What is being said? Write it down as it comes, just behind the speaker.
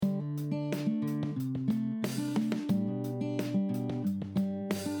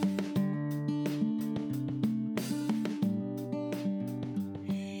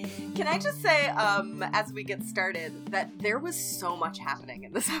Can I just say, as we get started, that there was so much happening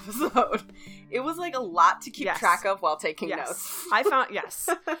in this episode. It was like a lot to keep track of while taking notes. I found,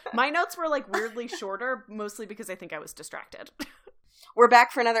 my notes were like weirdly shorter, mostly because I think I was distracted. We're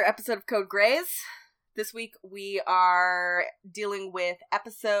back for another episode of Code Greys. This week we are dealing with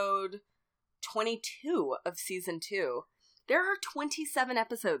episode 22 of season 2. There are 27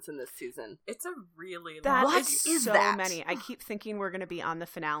 episodes in this season. It's a really long That What is is so that? many. I keep thinking we're going to be on the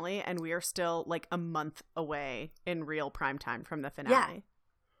finale, and we are still like a month away in real prime time from the finale.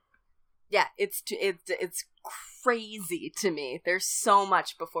 Yeah, it's crazy to me. There's so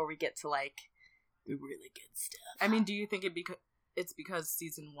much before we get to like the really good stuff. I mean, do you think it's because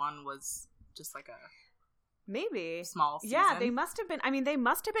season 1 was just like a Maybe small season? Yeah, they must have been. I mean, they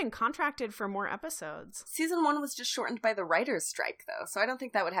must have been contracted for more episodes. Season 1 was just shortened by the writer's strike, though, so I don't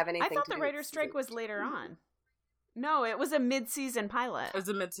think that would have anything I to thought do the with writer's strike season was later on. No, it was a mid-season pilot. It was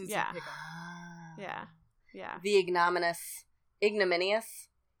a mid-season pickup. Yeah. The ignominious.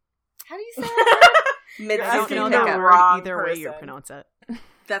 How do you say that? Mid-season I don't know pickup. that word Wrong either way you person. pronounce it.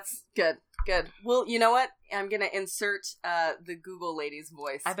 That's good. Good. Well, you know what? I'm going to insert the Google lady's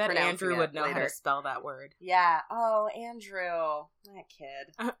voice. I bet pronouncing Andrew it would know later. how to spell that word. Yeah. Oh, Andrew. That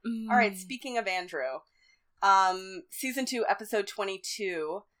kid. All right, speaking of Andrew, season 2, episode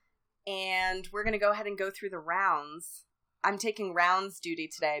 22, and we're going to go ahead and go through the rounds. I'm taking rounds duty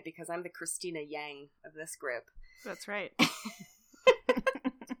today because I'm the Christina Yang of this group. That's right.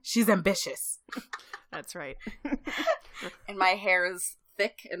 She's ambitious. That's right. And my hair is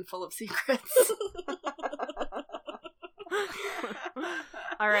thick and full of secrets.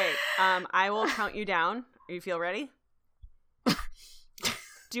 All right. I will count you down. You feel ready?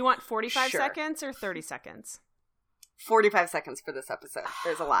 Do you want 45 Sure. seconds or 30 seconds? 45 seconds for this episode.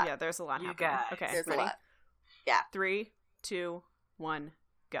 There's a lot. Yeah, there's a lot You happening. guys. Okay, There's ready? a lot. Yeah. 3, 2, 1,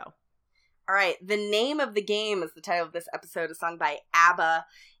 go. All right. The Name of the Game is the title of this episode, a song by ABBA.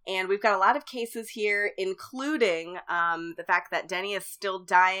 And we've got a lot of cases here, including the fact that Denny is still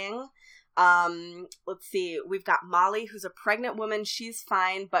dying. Let's see. We've got Molly, who's a pregnant woman. She's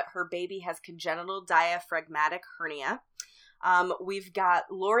fine, but her baby has congenital diaphragmatic hernia. We've got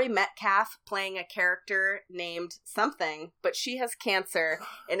Laurie Metcalf playing a character named something, but she has cancer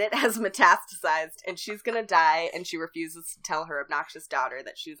and it has metastasized and she's gonna die, and she refuses to tell her obnoxious daughter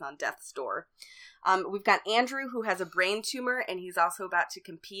that she's on death's door. We've got Andrew, who has a brain tumor, and he's also about to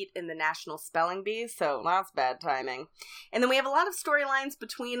compete in the National Spelling Bee, so that's bad timing. And then we have a lot of storylines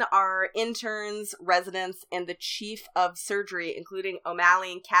between our interns, residents, and the chief of surgery, including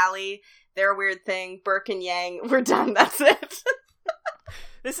O'Malley and Callie, their weird thing, Burke and Yang. We're done. That's it.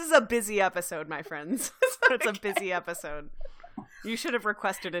 This is a busy episode, my friends. It's a busy episode. You should have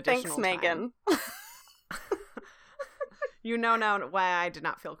requested additional Thanks, Megan. time. You know now why I did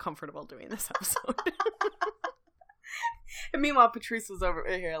not feel comfortable doing this episode. And meanwhile, Patrice was over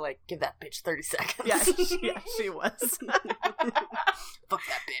here like, give that bitch 30 seconds. Yeah, she was. Fuck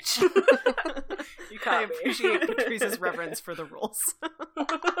that bitch. You I caught me. appreciate Patrice's reverence for the rules.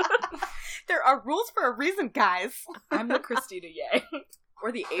 There are rules for a reason, guys. I'm the Christina Yang.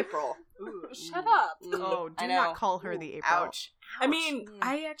 Or the April. Ooh, shut up. Oh, do I know. not call her the April. Ouch. I mean,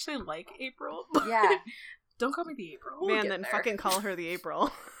 I actually like April. But Yeah. don't call me the April. We'll Man, get then there. fucking call her the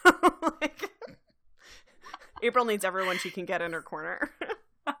April. Like, April needs everyone she can get in her corner.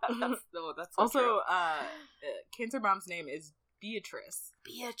 That's so Also, true. Cancer Mom's name is Beatrice.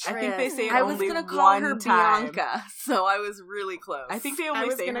 Beatrice. I think they say it I was only gonna call her one time. Bianca, so I was really close. I think they I only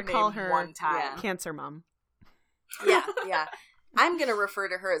was say gonna her call name her- one time. Yeah. Cancer Mom. Yeah. I'm gonna refer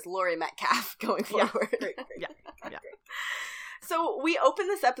to her as Laurie Metcalf going Yeah. forward. Yeah. Yeah. So we open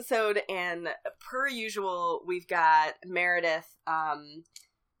this episode, and per usual, we've got Meredith,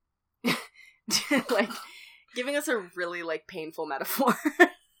 like giving us a really like painful metaphor.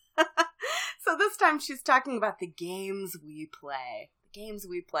 So this time she's talking about the games we play. And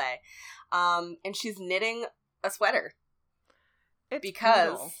she's knitting a sweater. It's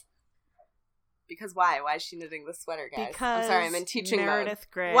Because brutal. why? Why is she knitling the sweater, guys? Because I'm sorry, I'm in teaching Meredith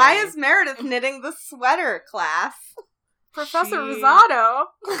mode. Grey. Why is Meredith knitting the sweater, class? Professor She Rosado,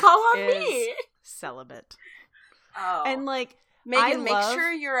 call on is me. celibate. Oh. And like, Megan, I make love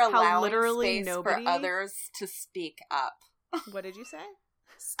sure you're how allowing literally space nobody- for others to speak up. what did you say?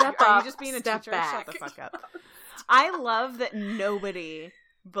 Step Are up, you just being a step teacher? back. Shut the fuck up. I love that nobody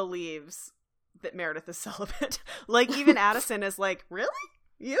believes that Meredith is celibate. Like, even Addison is like, really?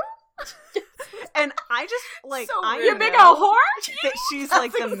 You? And I just, like, So I rude. You know big old whore? that she's, That's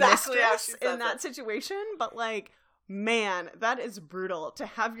like, the exactly how mistress she says in that it. situation, but, like, man, that is brutal. To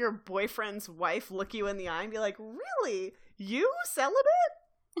have your boyfriend's wife look you in the eye and be like, really? You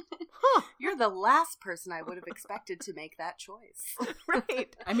celibate? You're the last person I would have expected to make that choice.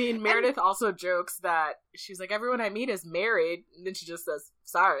 Right. I mean, Meredith also jokes that she's like, everyone I meet is married, and then she just says,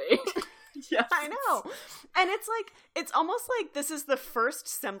 sorry. Yeah, I know. And it's like, it's almost like this is the first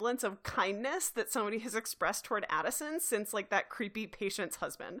semblance of kindness that somebody has expressed toward Addison since like that creepy patient's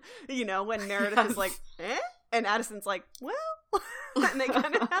husband. You know, when Meredith is like, eh? And Addison's like, well, and they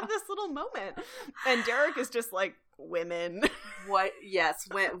kind of have this little moment. And Derek is just like, women. What? Yes,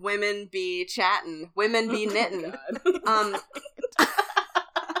 women be chatting, women be knitting.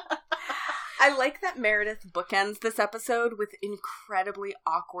 I like that Meredith bookends this episode with incredibly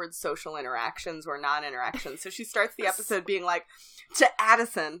awkward social interactions or non-interactions. So she starts the episode being like, to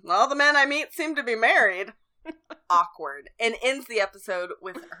Addison, well, the men I meet seem to be married. Awkward. And ends the episode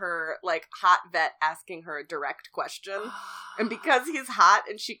with her, like, hot vet asking her a direct question. And because he's hot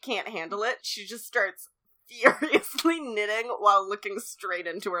and she can't handle it, she just starts furiously knitting while looking straight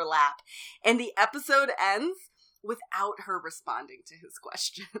into her lap. And the episode ends without her responding to his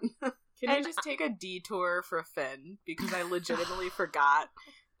question. Can I just take a detour for Finn? Because I legitimately forgot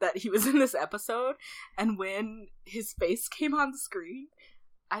that he was in this episode. And when his face came on the screen,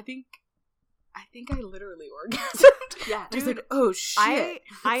 I think I literally orgasmed. Yeah. Dude, like, oh shit.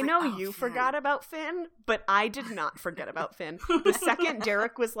 I know you forgot about Finn, but I did not forget about Finn. The second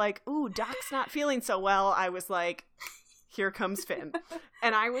Derek was like, ooh, Doc's not feeling so well, I was like, here comes Finn.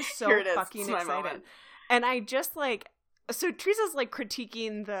 And I was so fucking excited. And I just like, so Teresa's like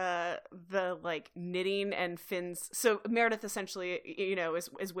critiquing the like knitting and Finn's. So Meredith essentially, you know,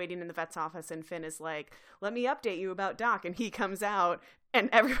 is waiting in the vet's office, and Finn is like, let me update you about Doc. And he comes out, and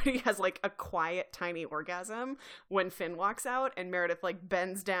everybody has like a quiet, tiny orgasm when Finn walks out, and Meredith like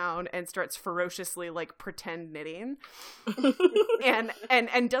bends down and starts ferociously like pretend knitting,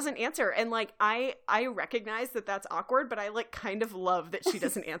 and doesn't answer. And like I recognize that that's awkward, but I like kind of love that she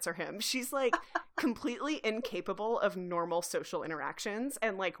doesn't answer him. She's like completely incapable of normal social interactions,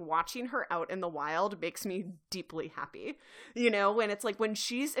 and like watching her out in the wild makes me deeply happy. You know, when it's like when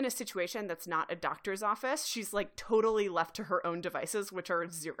she's in a situation that's not a doctor's office, she's like totally left to her own devices, which are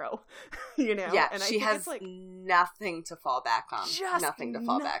zero, you know? Yeah, and she has like nothing to fall back on. Just nothing to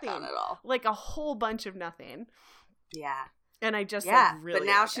fall back on at all. Like a whole bunch of nothing. Yeah. And I just like, really but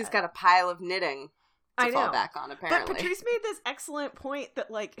now like she's it. got a pile of knitting to fall back on, apparently. But Patrice made this excellent point that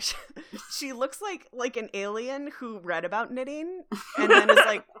like she looks like an alien who read about knitting and then is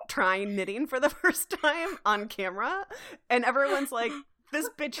like trying knitting for the first time on camera, and everyone's like, this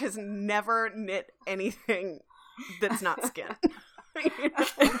bitch has never knit anything that's not skin.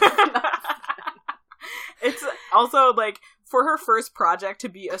 It's also like, for her first project to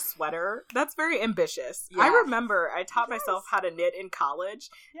be a sweater, that's very ambitious. Yeah. I remember I taught myself how to knit in college,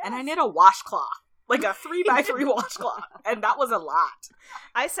 and I knit a washcloth, like a 3x3 washcloth, and that was a lot.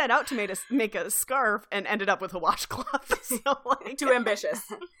 I set out to make a scarf and ended up with a washcloth. So like, too ambitious.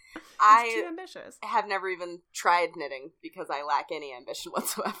 Too ambitious. I have never even tried knitting because I lack any ambition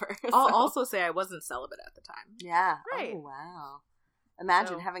whatsoever. I'll also say I wasn't celibate at the time. Yeah. Right. Oh, wow.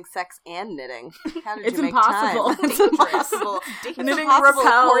 Imagine having sex and knitting. How did it's you make impossible. time? It's impossible. Knitting impossible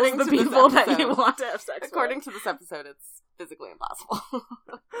repels the people that you want to have sex with. According to this episode, it's physically impossible.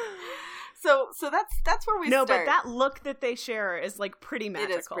 So that's where we start. No, but that look that they share is like pretty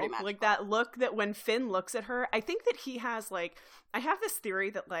magical. It is pretty magical. Like that look that when Finn looks at her, I think that he has like, I have this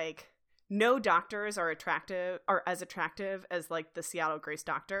theory that like no doctors are as attractive as like the Seattle Grace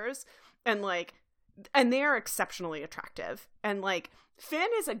doctors, and they are exceptionally attractive, and like Finn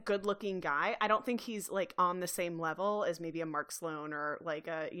is a good looking guy. I don't think he's like on the same level as maybe a Mark Sloan or like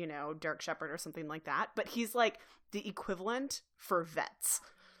a, you know, Derek Shepherd or something like that, but he's like the equivalent for vets.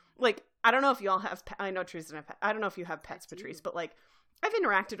 Like, I don't know if you all have I know Teresa and I don't know if you have pets, Patrice, but like I've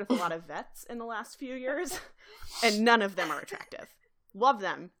interacted with a lot of vets in the last few years, and none of them are attractive. Love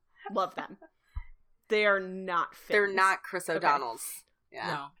them. They are not Finns. They're not Chris O'Donnell's. Okay. Yeah.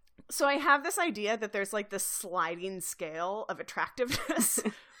 No. So I have this idea that there's like this sliding scale of attractiveness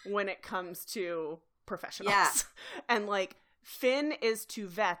when it comes to professionals. Yeah. And like Finn is to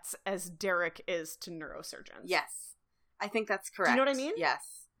vets as Derek is to neurosurgeons. Yes. I think that's correct. Do you know what I mean? Yes.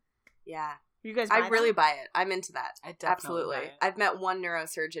 Yeah. You guys I really buy it. I'm into that. I definitely Absolutely. buy it. I've met one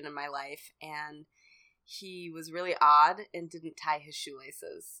neurosurgeon in my life, and he was really odd and didn't tie his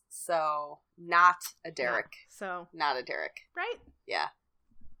shoelaces. So, not a Derek. Yeah. So, Not a Derek. right? Yeah.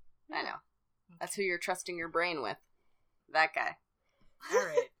 I know. That's who you're trusting your brain with. That guy. All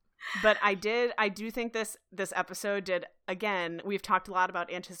right. But I do think this episode did, again, we've talked a lot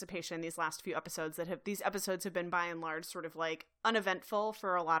about anticipation these last few episodes these episodes have been by and large sort of like uneventful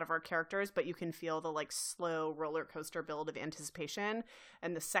for a lot of our characters, but you can feel the like slow roller coaster build of anticipation.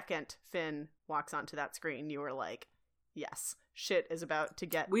 And the second Finn walks onto that screen, you were like, yes, shit is about to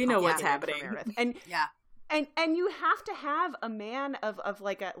get we know what's happening. And yeah. And you have to have a man of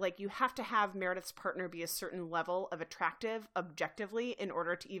you have to have Meredith's partner be a certain level of attractive objectively in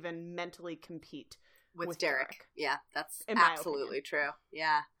order to even mentally compete with Derek. Yeah, that's absolutely true.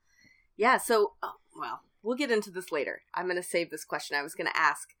 Yeah. Yeah, so, well, we'll get into this later. I'm going to save this question. I was going to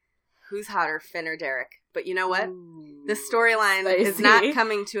ask, who's hotter, Finn or Derek? But you know what? This storyline is not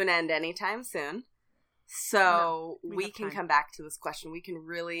coming to an end anytime soon. So we can come back to this question. We can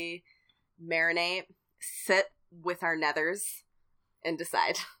really marinate, sit with our nethers, and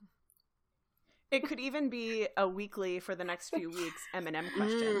decide. It could even be a weekly for the next few weeks M&M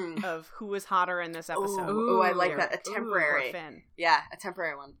question of who is hotter in this episode. Ooh, I like that. A temporary. Or Finn. Yeah, a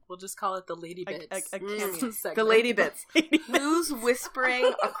temporary one. We'll just call it the Lady Bits. A cameo. The Lady Bits. Who's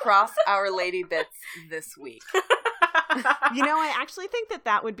whispering across our Lady Bits this week? You know, I actually think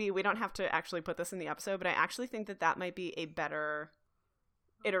that would be, we don't have to actually put this in the episode, but I actually think that might be a better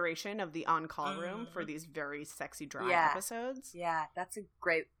iteration of the on-call room for these very sexy dry episodes. Yeah, that's a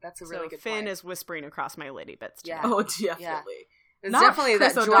really good Finn point. is whispering across my Lady Bits. Yeah. Oh, definitely. Yeah. It's definitely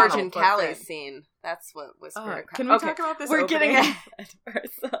Chris that George and Callie scene. That's what whispered across. Can we talk about this We're opening? getting ahead of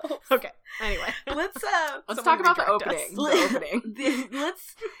ourselves. Okay. Anyway. Let's talk about the opening.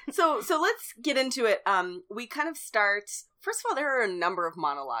 Let's get into it. We kind of start. First of all, there are a number of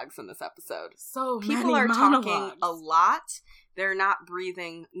monologues in this episode. So people are talking a lot. They're not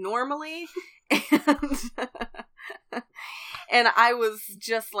breathing normally, and I was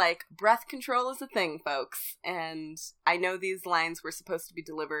just like, breath control is a thing, folks. And I know these lines were supposed to be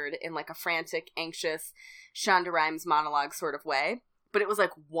delivered in like a frantic, anxious Shonda Rhimes monologue sort of way, but it was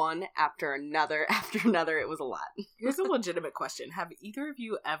like one after another after another. It was a lot. Here's a legitimate question: have either of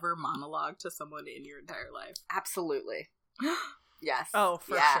you ever monologued to someone in your entire life? Absolutely. Yes. Oh,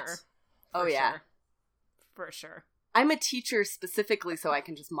 for sure. Oh, yeah. Sure. For sure. I'm a teacher specifically so I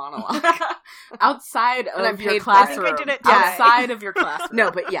can just monologue. Outside And I'm of your paid for it. classroom. I think I did it Outside of your classroom.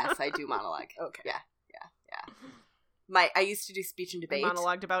 No, but yes, I do monologue. Okay. Yeah. I used to do speech and debate. I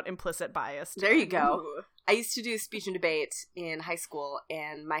monologued about implicit bias. There you go. Ooh. I used to do speech and debate in high school,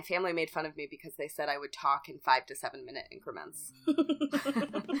 and my family made fun of me because they said I would talk in 5 to 7 minute increments,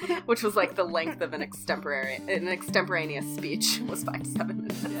 which was like the length of an extemporaneous speech was 5 to 7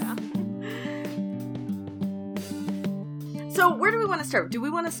 minutes. Yeah. So where do we want to start? Do we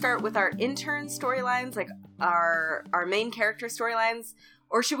want to start with our intern storylines, like our main character storylines,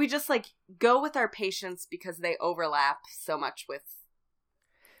 or should we just like go with our patients because they overlap so much with?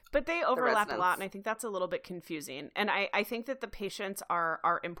 But they overlap a lot, and I think that's a little bit confusing. And I think that the patients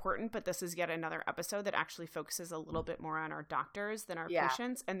are important, but this is yet another episode that actually focuses a little bit more on our doctors than our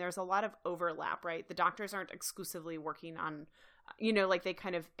patients. And there's a lot of overlap, right? The doctors aren't exclusively working on, like they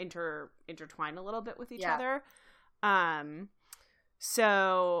kind of intertwine a little bit with each other.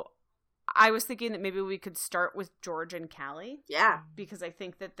 So I was thinking that maybe we could start with George and Callie. Yeah. Because I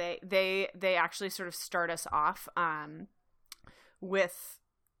think that they actually sort of start us off with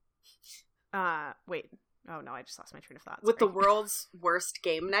wait. Oh no, I just lost my train of thought. With the world's worst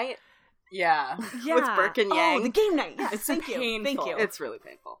game night. Yeah. With Burke and Yang. Oh, the game night. Yes. It's Thank you. Thank you. It's really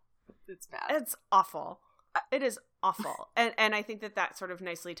painful. It's bad. It's awful. It is awful. And I think that sort of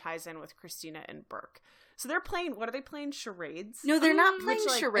nicely ties in with Christina and Burke. So they're playing, what are they playing? Charades? No, they're not playing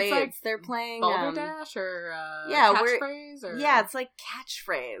Which, charades. like, They're playing Balderdash or catchphrase? Or... Yeah, it's like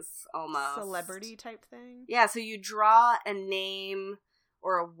catchphrase almost. Celebrity type thing? Yeah, so you draw a name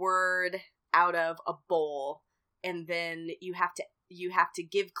or a word out of a bowl, and then you have to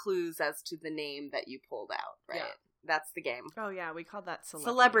give clues as to the name that you pulled out, right? Yeah. That's the game. Oh yeah, we called that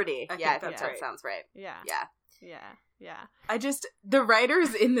celebrity. I think that sounds right. Yeah. The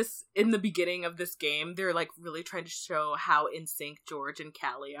writers in the beginning of this game, they're like really trying to show how in sync George and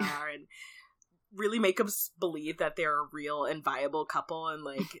Callie are, and really make us believe that they're a real and viable couple, and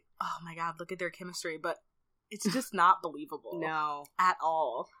like, oh my god, look at their chemistry, but it's just not believable. No. At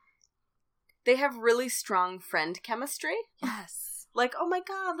all. They have really strong friend chemistry. Yes. Like, oh my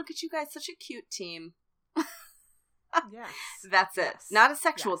god, look at you guys, such a cute team. Yes. That's it. Yes. Not a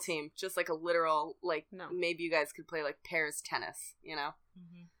sexual team, just like a literal, like, no. Maybe you guys could play like pairs tennis, you know?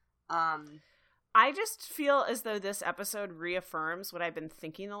 Mm-hmm. I just feel as though this episode reaffirms what I've been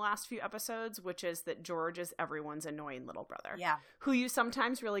thinking the last few episodes, which is that George is everyone's annoying little brother. Yeah. Who you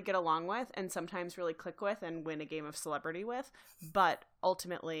sometimes really get along with and sometimes really click with and win a game of celebrity with, but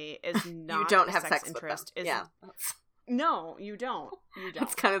ultimately is not you don't have sex sex interest. with them. Yeah. No, you don't. You don't.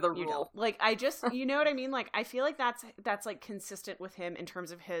 That's kind of the rule. Like, I just, you know what I mean? Like, I feel like that's like consistent with him in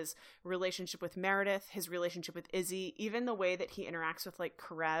terms of his relationship with Meredith, his relationship with Izzy, even the way that he interacts with like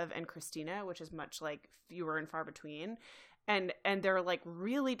Karev and Christina, which is much like fewer and far between. And they're like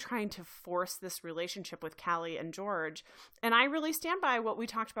really trying to force this relationship with Callie and George. And I really stand by what we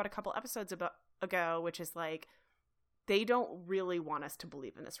talked about a couple episodes ago, which is like, they don't really want us to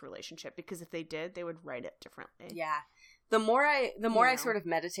believe in this relationship, because if they did, they would write it differently. Yeah. The more I sort of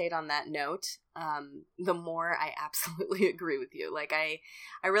meditate on that note, the more I absolutely agree with you. Like, I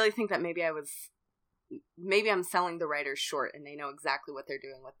really think that maybe I'm selling the writers short, and they know exactly what they're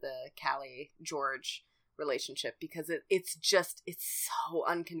doing with the Callie George relationship, because it's so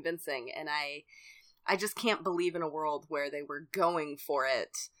unconvincing, and I just can't believe in a world where they were going for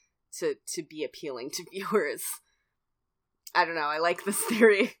it to be appealing to viewers. I don't know. I like this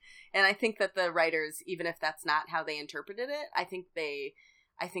theory, and I think that the writers, even if that's not how they interpreted it, I think they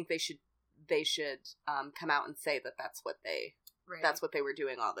should come out and say that that's what they were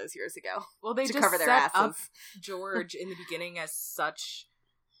doing all those years ago. Well, they to just cover their set asses. up George in the beginning as such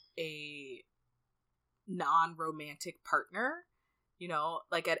a non-romantic partner. You know,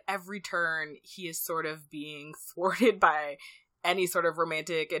 like at every turn, he is sort of being thwarted by any sort of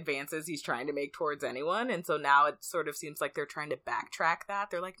romantic advances he's trying to make towards anyone. And so now it sort of seems like they're trying to backtrack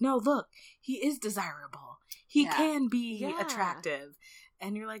that. They're like, no, look, he is desirable. He can be attractive.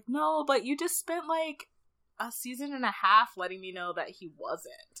 And you're like, no, but you just spent like a season and a half letting me know that he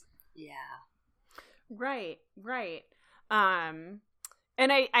wasn't. Yeah. Right.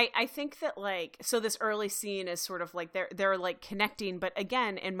 And I think that, like, so this early scene is sort of like they're like connecting, but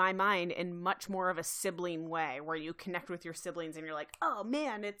again, in my mind, in much more of a sibling way, where you connect with your siblings and you're like, oh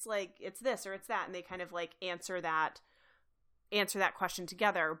man, it's like, it's this or it's that. And they kind of like answer that question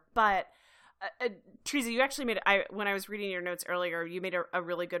together. But Teresa, you actually when I was reading your notes earlier, you made a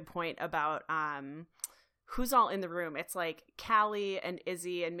really good point about, who's all in the room. It's like Callie and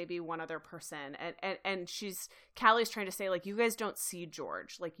Izzy and maybe one other person. And Callie's trying to say, like, you guys don't see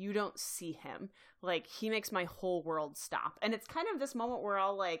George. Like, you don't see him. Like, he makes my whole world stop. And it's kind of this moment where we're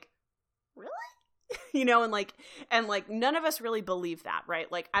all like, really? You know, and like none of us really believe that,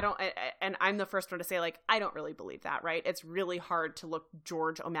 right? Like, and I'm the first one to say, like, I don't really believe that, right? It's really hard to look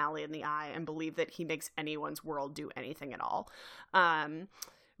George O'Malley in the eye and believe that he makes anyone's world do anything at all.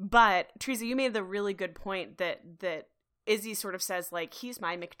 But Teresa, you made the really good point that Izzy sort of says, like, he's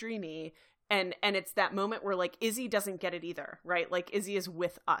my McDreamy, and it's that moment where, like, Izzy doesn't get it either, right? Like, Izzy is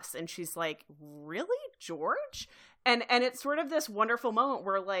with us, and she's like, really, George? And it's sort of this wonderful moment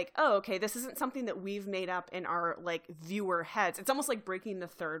where, like, oh, okay, this isn't something that we've made up in our, like, viewer heads. It's almost like breaking the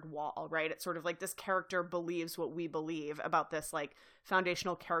third wall, right? It's sort of like this character believes what we believe about this, like,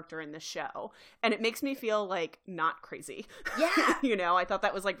 foundational character in the show. And it makes me feel, like, not crazy. Yeah. You know, I thought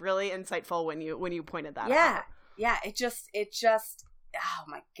that was, like, really insightful when you pointed that out. Yeah. Yeah. It just, oh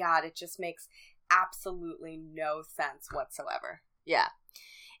my God, it just makes absolutely no sense whatsoever. Yeah.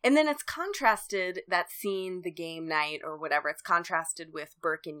 And then it's contrasted, that scene, the game night or whatever, it's contrasted with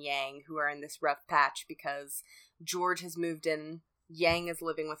Burke and Yang, who are in this rough patch because George has moved in, Yang is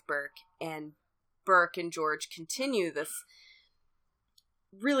living with Burke, and Burke and George continue this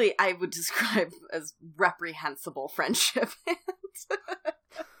really, I would describe as reprehensible friendship.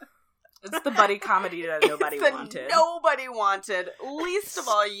 It's the buddy comedy that nobody wanted. Nobody wanted, least of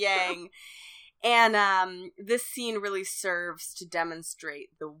all Yang. And this scene really serves to demonstrate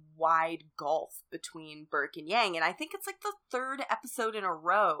the wide gulf between Burke and Yang. And I think it's like the third episode in a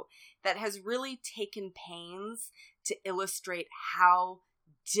row that has really taken pains to illustrate how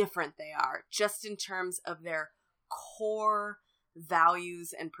different they are, just in terms of their core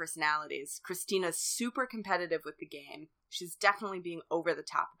values and personalities. Christina's super competitive with the game. She's definitely being over the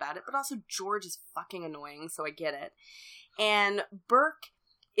top about it, but also George is fucking annoying, so I get it. And Burke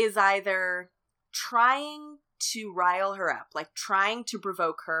is either trying to rile her up, like trying to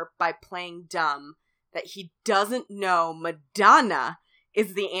provoke her by playing dumb, that he doesn't know Madonna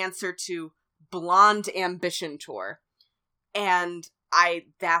is the answer to Blonde Ambition Tour. And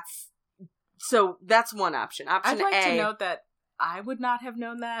that's one option. Option I'd like A, to note that I would not have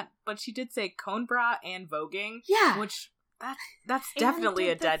known that, but she did say cone bra and voguing. Yeah. Which that's definitely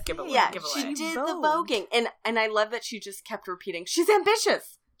a dead giveaway. Yeah, she did the voguing. And I love that she just kept repeating, she's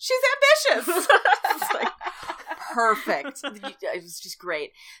ambitious. She's ambitious. It's like, perfect. It was just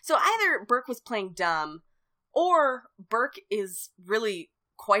great. So either Burke was playing dumb, or Burke is really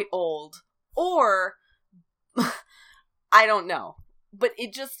quite old, or I don't know. But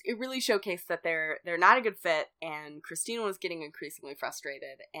it really showcased that they're not a good fit, and Christina was getting increasingly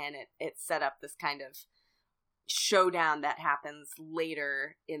frustrated, and it set up this kind of showdown that happens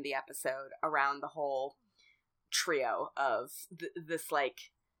later in the episode around the whole trio of this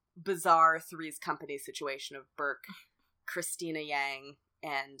like bizarre Three's Company situation of Burke, Christina Yang,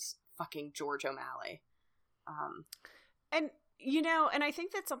 and fucking George O'Malley. And you know, and I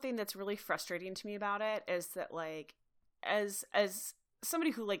think that's something that's really frustrating to me about it is that like as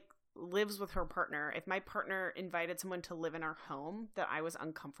somebody who like lives with her partner, if my partner invited someone to live in our home that I was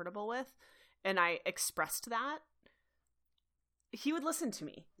uncomfortable with and I expressed that, he would listen to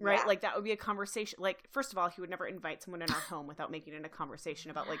me, right? Yeah. Like that would be a conversation. Like, first of all, he would never invite someone in our home without making it a conversation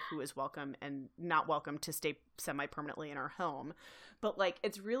about like who is welcome and not welcome to stay semi-permanently in our home. But like,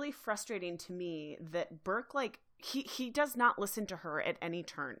 it's really frustrating to me that Burke, like he does not listen to her at any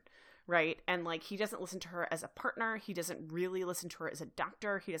turn. Right. And like, he doesn't listen to her as a partner. He doesn't really listen to her as a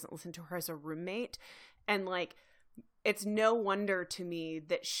doctor. He doesn't listen to her as a roommate. And like, it's no wonder to me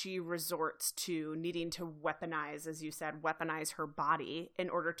that she resorts to needing to weaponize, as you said, weaponize her body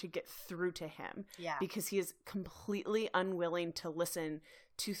in order to get through to him. Yeah. Because he is completely unwilling to listen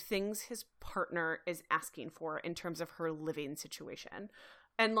to things his partner is asking for in terms of her living situation.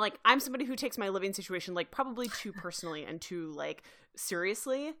 And like, I'm somebody who takes my living situation like probably too personally and too like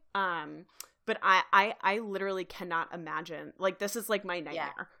seriously. But I literally cannot imagine, like, this is like my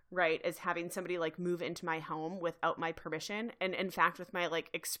nightmare, right? Is having somebody like move into my home without my permission. And in fact, with my like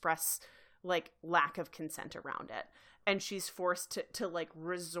express like lack of consent around it. And she's forced to like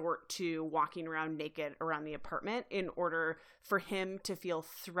resort to walking around naked around the apartment in order for him to feel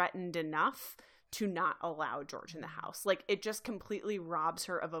threatened enough to not allow George in the house. Like, it just completely robs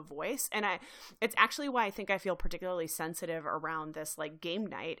her of a voice. And it's actually why I think I feel particularly sensitive around this like game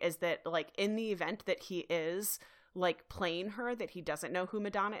night, is that like in the event that he is like playing her, that he doesn't know who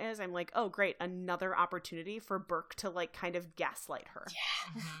Madonna is, I'm like, oh great, another opportunity for Burke to like kind of gaslight her.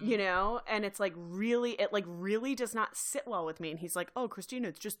 Yeah. You know? And it's like really, it like really does not sit well with me. And he's like, oh, Christina,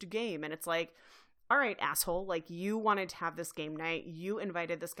 it's just a game. And it's like, all right, asshole, like you wanted to have this game night. You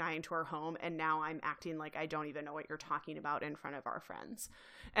invited this guy into our home, and now I'm acting like I don't even know what you're talking about in front of our friends.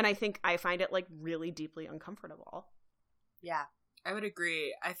 And I think I find it like really deeply uncomfortable. Yeah, I would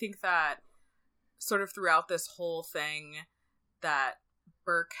agree. I think that sort of throughout this whole thing that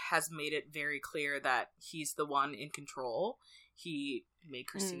Burke has made it very clear that he's the one in control. He made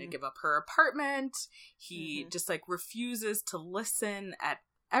Christina give up her apartment. He just like refuses to listen at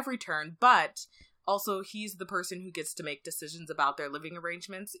every turn, but also, he's the person who gets to make decisions about their living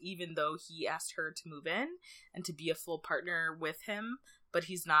arrangements, even though he asked her to move in and to be a full partner with him, but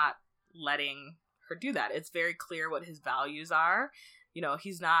he's not letting her do that. It's very clear what his values are. You know,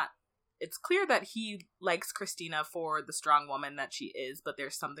 it's clear that he likes Christina for the strong woman that she is, but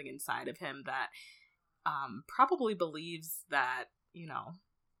there's something inside of him that probably believes that, you know,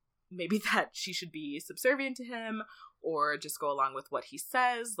 maybe that she should be subservient to him or just go along with what he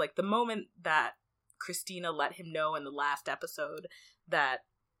says. Like, the moment that Christina let him know in the last episode that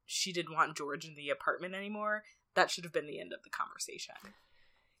she didn't want George in the apartment anymore, that should have been the end of the conversation.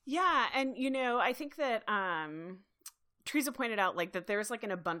 Yeah, and you know, I think that Teresa pointed out like that there's like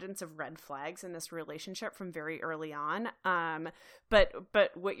an abundance of red flags in this relationship from very early on.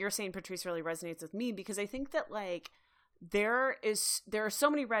 But what you're saying, Patrice, really resonates with me, because I think that like there are so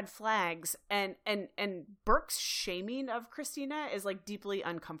many red flags, and Burke's shaming of Christina is like deeply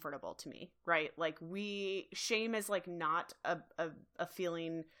uncomfortable to me, right? Like, shame is like not a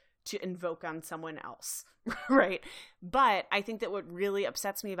feeling to invoke on someone else, right? But I think that what really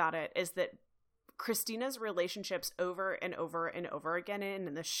upsets me about it is that Christina's relationships over and over and over again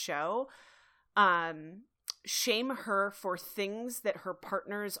in the show shame her for things that her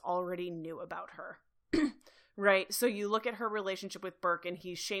partners already knew about her. Right. So you look at her relationship with Burke and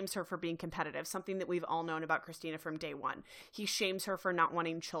he shames her for being competitive, something that we've all known about Christina from day one. He shames her for not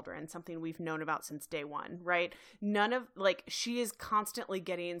wanting children, something we've known about since day one. Right. She is constantly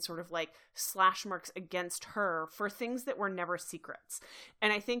getting sort of like slash marks against her for things that were never secrets.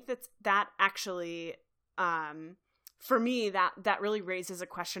 And I think that actually, for me, that really raises a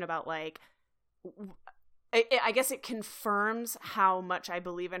question about like, I guess it confirms how much I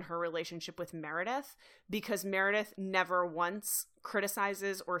believe in her relationship with Meredith, because Meredith never once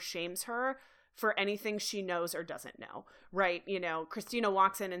criticizes or shames her, for anything she knows or doesn't know, right? You know, Christina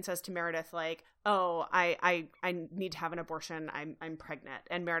walks in and says to Meredith, like, oh, I need to have an abortion. I'm pregnant.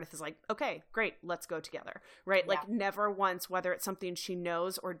 And Meredith is like, okay, great. Let's go together. Right. Yeah. Like never once, whether it's something she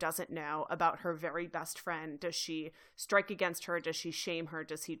knows or doesn't know about her very best friend, does she strike against her? Does she shame her?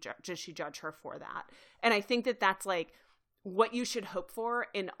 Does she judge her for that? And I think that that's like what you should hope for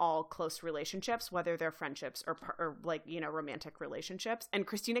in all close relationships, whether they're friendships or like, you know, romantic relationships. And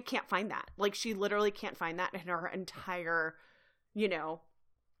Christina can't find that. Like she literally can't find that in her entire, you know,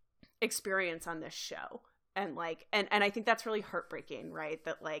 experience on this show. And like, and I think that's really heartbreaking, right?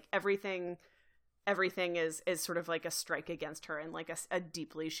 That like everything is sort of like a strike against her in like a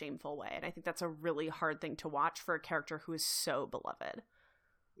deeply shameful way. And I think that's a really hard thing to watch for a character who is so beloved.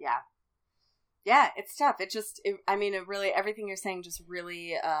 Yeah. Yeah, it's tough. It really, everything you're saying just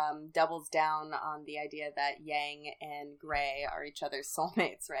really doubles down on the idea that Yang and Gray are each other's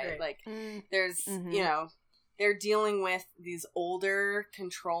soulmates, right? Like, there's, you know, they're dealing with these older,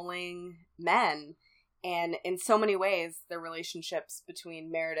 controlling men, and in so many ways, the relationships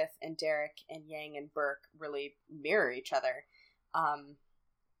between Meredith and Derek and Yang and Burke really mirror each other.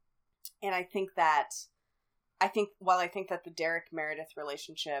 And I think that the Derek-Meredith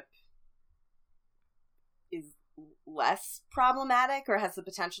relationship is less problematic or has the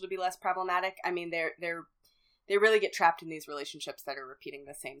potential to be less problematic, I mean, they really get trapped in these relationships that are repeating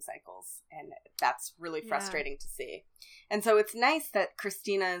the same cycles, and that's really frustrating to see. And so it's nice that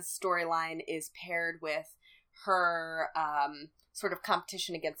Christina's storyline is paired with her sort of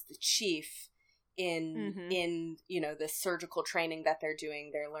competition against the chief in you know, this surgical training that they're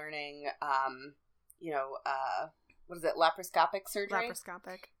doing. They're learning you know, what is it, laparoscopic surgery?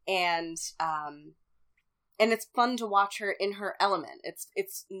 Laparoscopic. And it's fun to watch her in her element.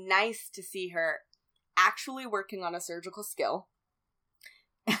 It's nice to see her actually working on a surgical skill,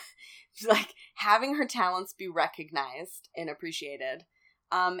 like having her talents be recognized and appreciated.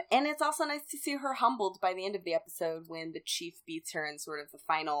 And it's also nice to see her humbled by the end of the episode when the chief beats her in sort of the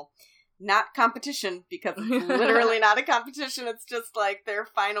final, not competition, because it's literally not a competition. It's just like their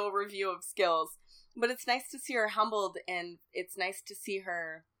final review of skills. But it's nice to see her humbled, and it's nice to see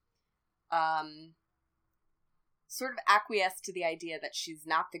her sort of acquiesce to the idea that she's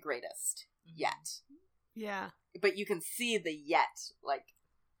not the greatest yet. Yeah. But you can see the yet, like,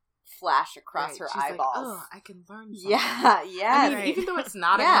 flash across her she's eyeballs. Like, oh, I can learn something. Yeah, yeah. I mean, even though it's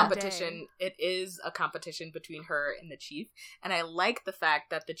not a competition, it is a competition between her and the chief. And I like the fact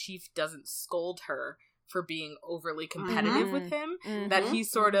that the chief doesn't scold her for being overly competitive with him. That he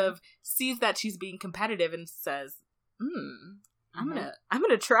sort of sees that she's being competitive and says, I'm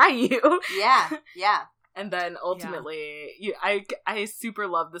gonna try you. Yeah, yeah. And then ultimately, I super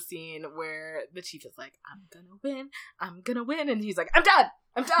love the scene where the chief is like, I'm gonna win. And he's like, I'm done.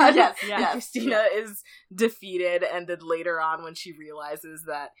 Yes. And Christina is defeated. And then later on, when she realizes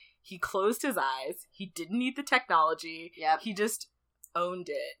that he closed his eyes, he didn't need the technology. Yep. He just owned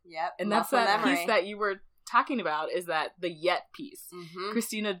it. Yep. And that's that piece that you were talking about, is that the yet piece.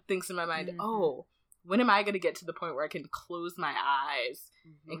 Christina thinks in my mind, oh, when am I going to get to the point where I can close my eyes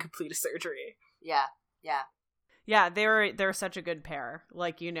and complete a surgery? Yeah. Yeah. Yeah, they're such a good pair.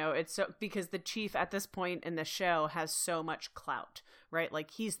 Like, you know, it's so, because the chief at this point in the show has so much clout, right?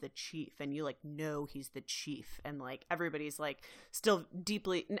 Like, he's the chief, and you, like, know he's the chief, and, like, everybody's, like, still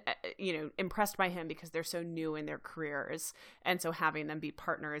deeply, you know, impressed by him because they're so new in their careers, and so having them be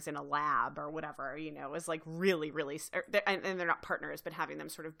partners in a lab or whatever, you know, is, like, really, really, and they're not partners, but having them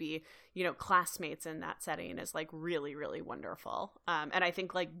sort of be, you know, classmates in that setting is, like, really, really wonderful. And I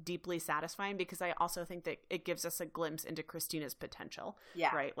think, like, deeply satisfying, because I also think that it gives us a glimpse into Christina's potential.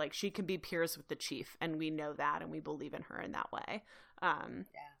 Yeah. Right? Like, she can be peers with the chief, and we know that, and we believe in her in that way.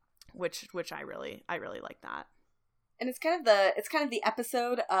 Which I really like that. And it's kind of the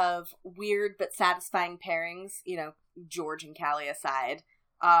episode of weird but satisfying pairings, you know, George and Callie aside.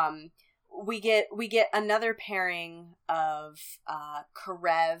 We get another pairing of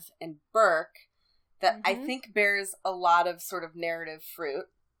Karev and Burke that I think bears a lot of sort of narrative fruit.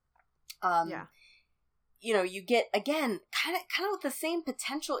 You know, you get, again, kind of with the same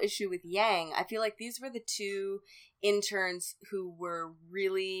potential issue with Yang. I feel like these were the two interns who were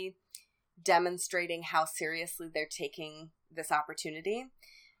really demonstrating how seriously they're taking this opportunity.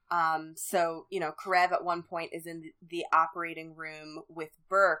 So, you know, Karev at one point is in the operating room with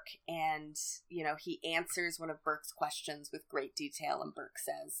Burke, and, you know, he answers one of Burke's questions with great detail, and Burke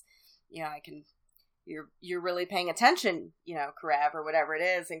says, you know, you're really paying attention, you know, Karev, or whatever it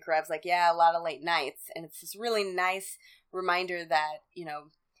is. And Karev's like, yeah, a lot of late nights. And it's this really nice reminder that, you know,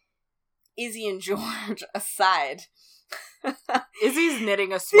 Izzy and George aside. Izzy's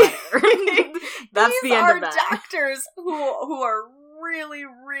knitting a sweater. That's the end of that. These are doctors who are really,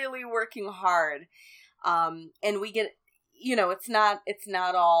 really working hard. And we get, it's not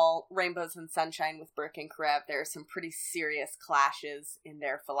all rainbows and sunshine with Burke and Karev. There are some pretty serious clashes in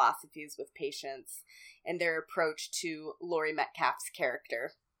their philosophies with patients and their approach to Laurie Metcalf's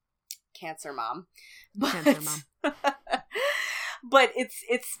character, Cancer Mom. But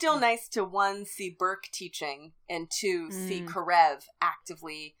it's still nice to, one, see Burke teaching, and two, see Karev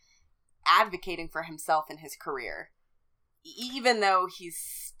actively advocating for himself and his career, even though he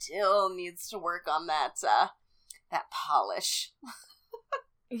still needs to work on that polish.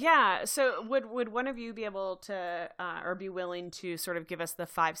 Yeah. So would one of you be able to or be willing to sort of give us the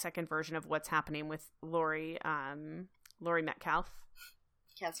 5-second version of what's happening with Laurie Metcalf?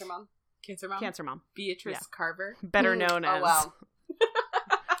 Cancer Mom. Cancer Mom. Beatrice Carver. Better known as. Oh, wow.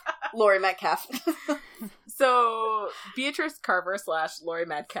 Laurie Metcalf. So, Beatrice Carver / Laurie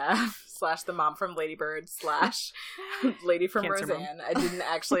Metcalf / the mom from Lady Bird / Lady from Cancer Roseanne. I didn't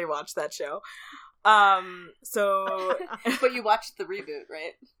actually watch that show. So... But you watched the reboot,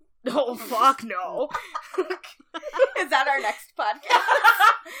 right? Oh, fuck no. Is that our next podcast?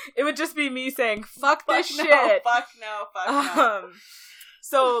 It would just be me saying, fuck this no, shit. Fuck no.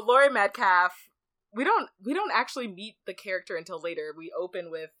 So, Laurie Metcalf, we don't actually meet the character until later. We open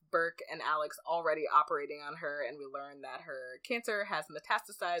with Burke and Alex already operating on her, and we learn that her cancer has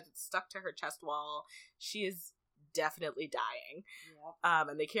metastasized. It's stuck to her chest wall. She is definitely dying. Yep.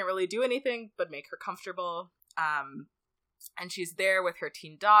 And they can't really do anything but make her comfortable. And she's there with her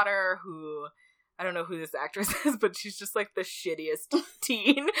teen daughter, who... I don't know who this actress is, but she's just like the shittiest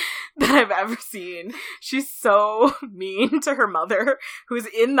teen that I've ever seen. She's so mean to her mother, who's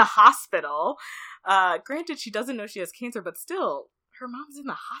in the hospital. Granted, she doesn't know she has cancer, but still, her mom's in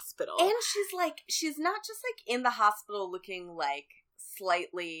the hospital. And she's not just like in the hospital looking like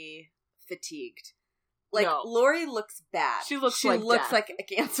slightly fatigued. Like, no. Laurie looks bad. She looks like a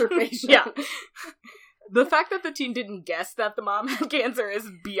cancer patient. Yeah. The fact that the teen didn't guess that the mom had cancer is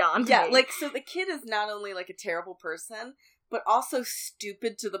beyond me. Yeah, like, so the kid is not only, like, a terrible person, but also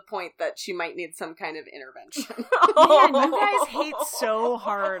stupid to the point that she might need some kind of intervention. Man, you guys hate so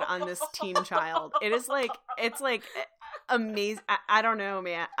hard on this teen child. It's like amazing. I don't know,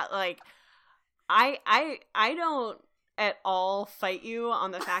 man. Like, I don't at all fight you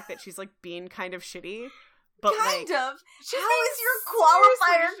on the fact that she's, like, being kind of shitty. But kind of. How is your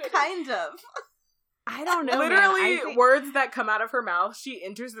qualifier kind of? I don't know. Literally, words that come out of her mouth. She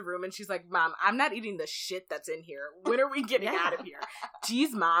enters the room and she's like, "Mom, I'm not eating the shit that's in here. When are we getting out of here?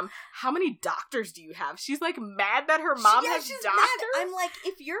 Jeez, Mom, how many doctors do you have?" She's like mad that her mom has doctors. Mad. I'm like,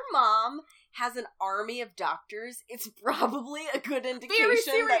 if your mom has an army of doctors, it's probably a good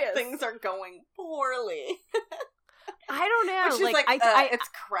indication that things are going poorly. I don't know. But she's like it's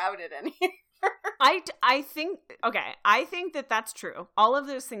crowded in here. I think that that's true. All of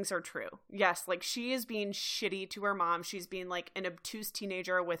those things are true. Yes, like, she is being shitty to her mom. She's being like an obtuse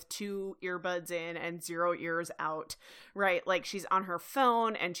teenager with 2 earbuds in and 0 ears out, right? Like, she's on her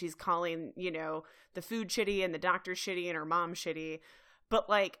phone and she's calling, the food shitty and the doctor shitty and her mom shitty. But,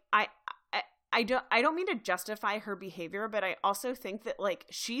 like, I don't mean to justify her behavior, but I also think that, like,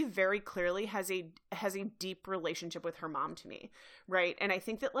 she very clearly has a deep relationship with her mom to me, right? And I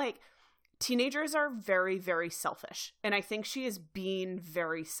think that, like, teenagers are very, very selfish. And I think she is being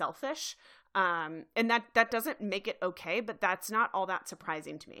very selfish. And that doesn't make it okay, but that's not all that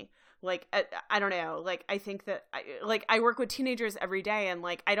surprising to me. Like, I don't know. Like, I think that, I work with teenagers every day, and,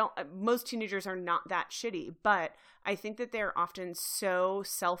 like, most teenagers are not that shitty, but I think that they're often so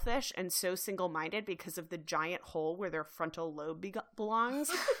selfish and so single-minded because of the giant hole where their frontal lobe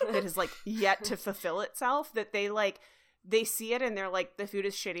belongs that is, like, yet to fulfill itself, that they see it and they're like, the food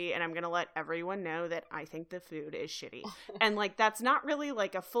is shitty and I'm going to let everyone know that I think the food is shitty. And, like, that's not really,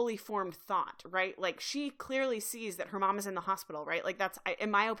 like, a fully formed thought, right? Like, she clearly sees that her mom is in the hospital, right? Like, that's,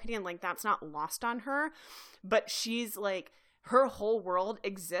 in my opinion, like, that's not lost on her. But she's, like, her whole world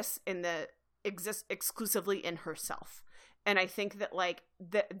exists exclusively in herself. And I think that, like,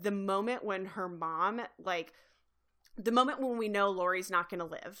 the moment when her mom, like, the moment when we know Laurie's not going to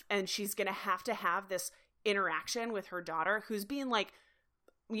live and she's going to have this interaction with her daughter, who's being, like,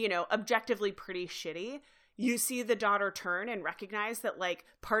 objectively pretty shitty, you see the daughter turn and recognize that, like,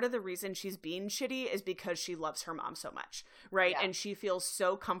 part of the reason she's being shitty is because she loves her mom so much, right? Yeah. And she feels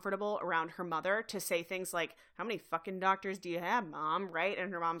so comfortable around her mother to say things like, "How many fucking doctors do you have, Mom?" Right?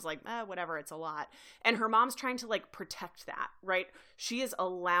 And her mom's like, whatever, it's a lot. And her mom's trying to, like, protect that, right? She is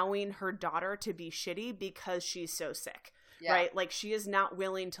allowing her daughter to be shitty because she's so sick, right? Like, she is not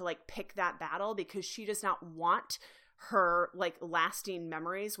willing to, like, pick that battle because she does not want her, like, lasting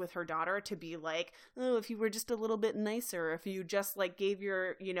memories with her daughter to be like, oh, if you were just a little bit nicer, if you just, like, gave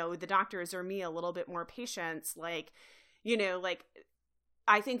your, you know, the doctors or me a little bit more patience, like, you know, like,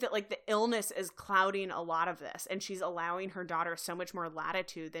 I think that, like, the illness is clouding a lot of this, and she's allowing her daughter so much more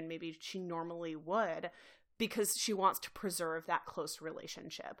latitude than maybe she normally would because she wants to preserve that close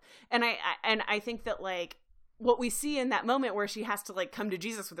relationship. And I think that, like, what we see in that moment where she has to, like, come to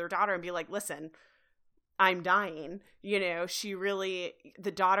Jesus with her daughter and be like, listen, I'm dying, you know, she really,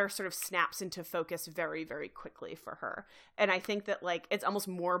 the daughter sort of snaps into focus very, very quickly for her. And I think that, like, it's almost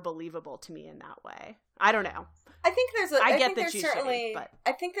more believable to me in that way. I don't know. I think there's a, I think get that there's she's certainly, shitty, but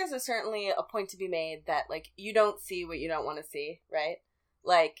I think there's certainly a point to be made that, like, you don't see what you don't want to see, right?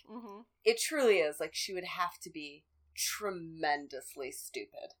 Like, it truly is, like, she would have to be tremendously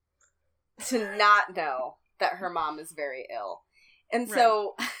stupid to not know that her mom is very ill. And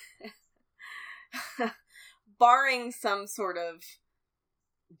so, barring some sort of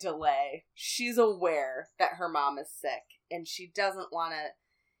delay, she's aware that her mom is sick, and she doesn't want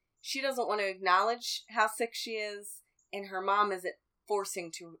to acknowledge how sick she is, and her mom isn't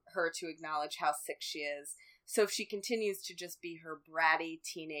forcing her to acknowledge how sick she is. So if she continues to just be her bratty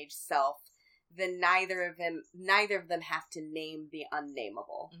teenage self, then neither of them have to name the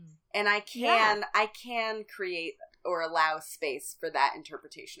unnameable. And I can create or allow space for that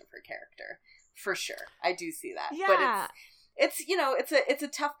interpretation of her character. For sure. I do see that. Yeah. But it's you know, it's a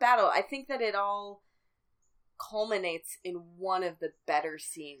tough battle. I think that it all culminates in one of the better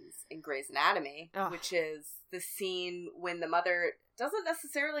scenes in Grey's Anatomy, which is the scene when the mother doesn't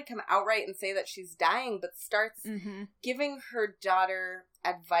necessarily come outright and say that she's dying, but starts giving her daughter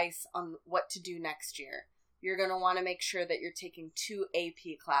advice on what to do next year. You're going to want to make sure that you're taking 2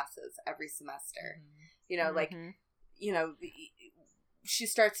 AP classes every semester. You know, like, you know, she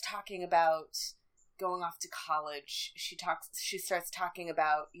starts talking about going off to college. She starts talking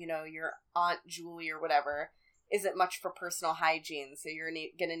about, you know, your Aunt Julie or whatever isn't much for personal hygiene, so you're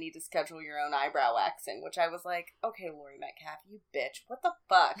gonna need to schedule your own eyebrow waxing, which I was like, okay, Laurie Metcalf, you bitch, what the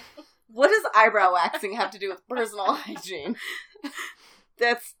fuck? What does eyebrow waxing have to do with personal hygiene?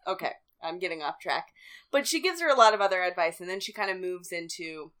 That's, okay, I'm getting off track. But she gives her a lot of other advice, and then she kind of moves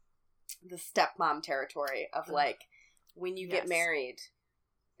into the stepmom territory of, like, when you get married,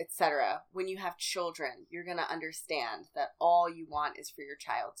 etc., when you have children, you're gonna understand that all you want is for your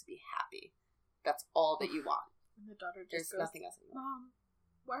child to be happy. That's all that you want. And the daughter just There's goes, nothing else. Mom,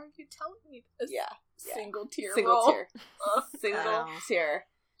 why are you telling me this? Yeah. Single tear Single roll. tear. Single tear.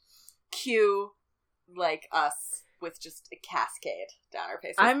 Cue, like, us with just a cascade down our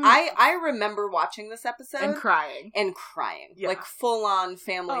faces. I remember watching this episode. And crying. Yeah. Like, full-on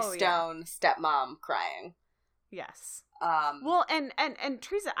Family Stone stepmom crying. Yes. Well, and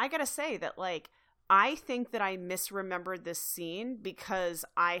Teresa, I gotta say that, like, I think that I misremembered this scene because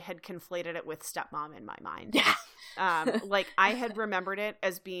I had conflated it with stepmom in my mind. Yeah. Like, I had remembered it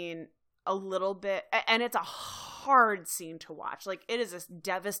as being a little bit, and it's a hard scene to watch. Like, it is a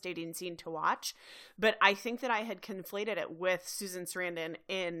devastating scene to watch, but I think that I had conflated it with Susan Sarandon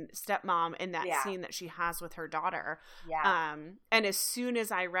in Stepmom in that scene that she has with her daughter. Yeah. And as soon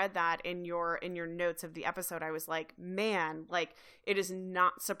as I read that in your notes of the episode, I was like, man, like, it is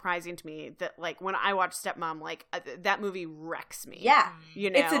not surprising to me that, like, when I watch Stepmom, like, that movie wrecks me. Yeah. You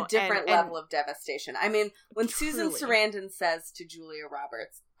know, it's a different level of devastation. I mean, when Truly. Susan Sarandon says to Julia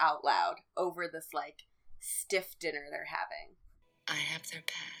Roberts out loud over this, like, stiff dinner they're having, I have their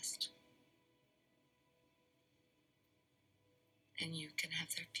past, and you can have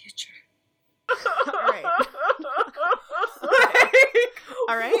their future. All right.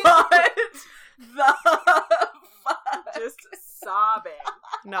 All right. What the fuck? Just sobbing.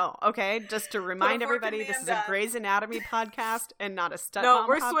 No, okay. Just to remind everybody, this is a Grey's Anatomy podcast and not a Stepmom podcast. No,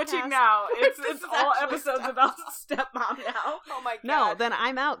 we're switching now. It's all actually episodes about Stepmom now. Oh my god. No, then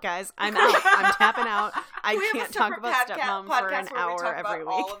I'm out, guys. I'm out. I'm tapping out. I We have a can't talk separate about Stepmom for an podcast where we hour talk every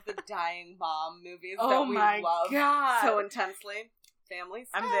about week. all of the dying mom movies Oh that we my love God. so intensely. Family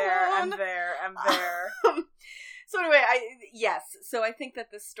I'm Stone. there. So anyway, so I think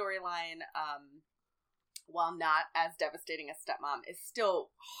that this storyline, while not as devastating as Stepmom, is still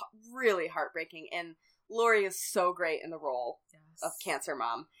really heartbreaking, and Laurie is so great in the role of Cancer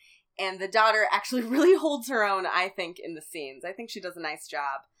Mom. And the daughter actually really holds her own, I think, in the scenes. I think she does a nice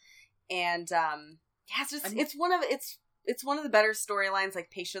job. And it's one of the better storylines,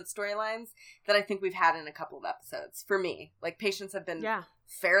 like patient storylines, that I think we've had in a couple of episodes. For me, like, patients have been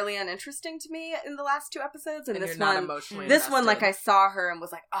fairly uninteresting to me in the last 2 episodes, and this one, like, I saw her and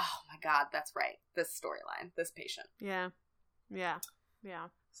was like, oh my god, that's right, this storyline, this patient. Yeah. Yeah. Yeah.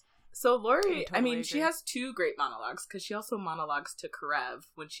 So Laurie, I totally she agree. has two great monologues, because she also monologues to Karev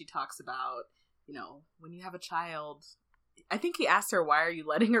when she talks about, when you have a child. I think he asked her, why are you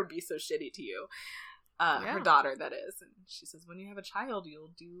letting her be so shitty to you? Her daughter, that is. And she says, when you have a child,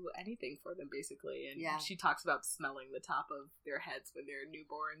 you'll do anything for them, basically. And she talks about smelling the top of their heads when they're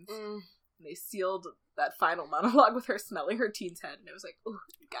newborns. And they sealed that final monologue with her smelling her teen's head. And it was like, oh,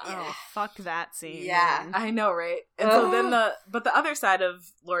 God. Oh, fuck that scene. Yeah. Man. I know, right? And so then the other side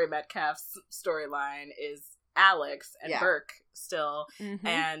of Laurie Metcalf's storyline is Alex and Burke still. Mm-hmm.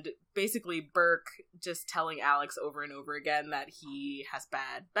 And basically Burke just telling Alex over and over again that he has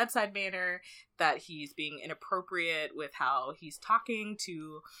bad bedside manner, that he's being inappropriate with how he's talking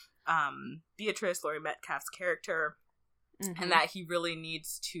to Beatrice, Laurie Metcalf's character, and that he really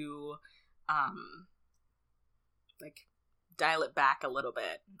needs to dial it back a little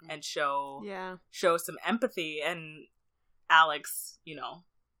bit and show some empathy. And Alex,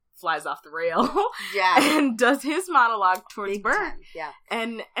 flies off the rail and does his monologue towards Big Burke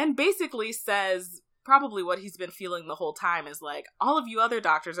time. and basically says probably what he's been feeling the whole time is like, all of you other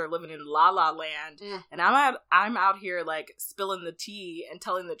doctors are living in la la land and I'm out here like spilling the tea and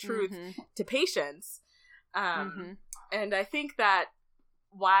telling the truth to patients. And I think that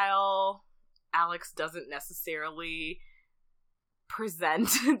while Alex doesn't necessarily present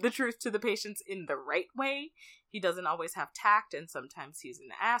the truth to the patients in the right way, he doesn't always have tact, and sometimes he's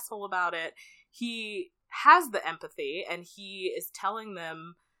an asshole about it. He has the empathy, and he is telling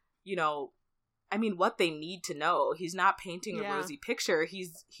them, what they need to know. He's not painting a rosy picture.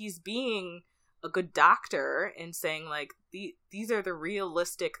 He's being a good doctor and saying, like, these are the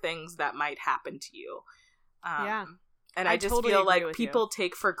realistic things that might happen to you. And I just totally feel agree like with people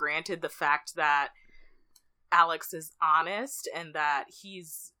take for granted the fact that Alex is honest and that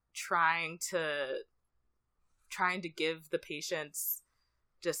he's trying to give the patients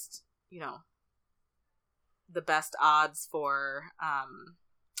just, the best odds for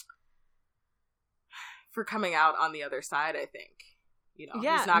coming out on the other side, I think. He's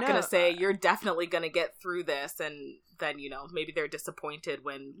not going to say, you're definitely going to get through this, and then, maybe they're disappointed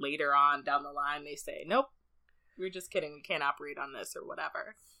when later on down the line they say, nope, we're just kidding, we can't operate on this or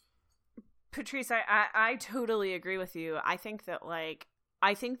whatever. Patrice, I totally agree with you. I think that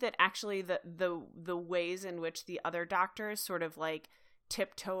actually the ways in which the other doctors sort of like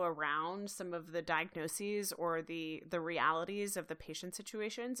tiptoe around some of the diagnoses or the realities of the patient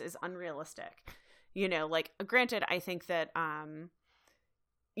situations is unrealistic. Granted, I think that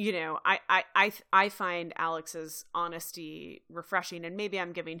I find Alex's honesty refreshing, and maybe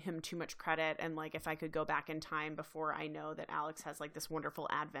I'm giving him too much credit. And like, if I could go back in time before I know that Alex has like this wonderful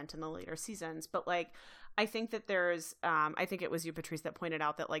advent in the later seasons, but like, I think that there's, I think it was you, Patrice, that pointed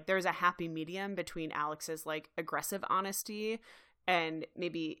out that like there's a happy medium between Alex's like aggressive honesty and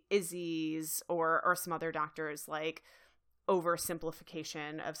maybe Izzy's or some other doctors like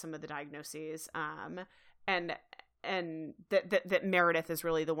oversimplification of some of the diagnoses, and that Meredith is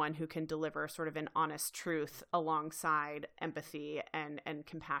really the one who can deliver sort of an honest truth alongside empathy and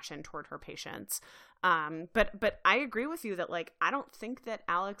compassion toward her patients. But I agree with you that like, I don't think that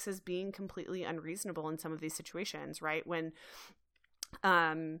Alex is being completely unreasonable in some of these situations, right? When,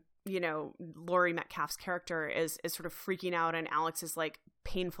 Laurie Metcalf's character is sort of freaking out and Alex is like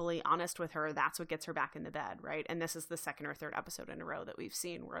painfully honest with her. That's what gets her back in the bed, right? And this is the second or third episode in a row that we've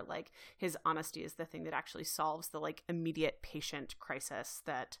seen where like his honesty is the thing that actually solves the like immediate patient crisis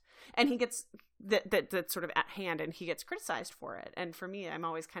and he gets that's sort of at hand, and he gets criticized for it. And for me, I'm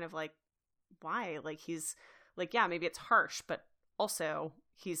always kind of like, why? Like, he's like, yeah, maybe it's harsh, but also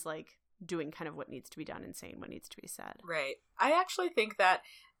he's like doing kind of what needs to be done and saying what needs to be said. Right. I actually think that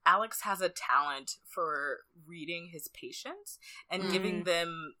Alex has a talent for reading his patients and giving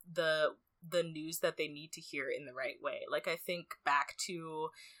them the news that they need to hear in the right way. Like, I think back to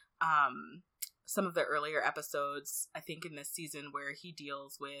some of the earlier episodes, I think in this season, where he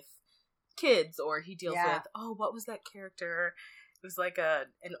deals with kids, or he deals with, what was that character? It was like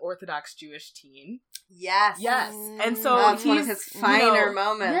an Orthodox Jewish teen. Yes. And so that's one of his finer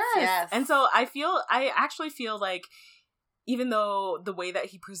moments. Yes. And so I actually feel like, even though the way that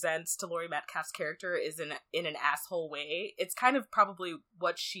he presents to Laurie Metcalf's character is in an asshole way, it's kind of probably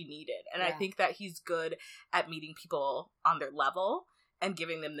what she needed. And I think that he's good at meeting people on their level and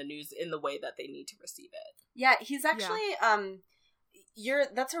giving them the news in the way that they need to receive it. Yeah, he's actually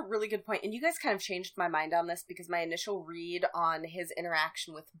that's a really good point. And you guys kind of changed my mind on this, because my initial read on his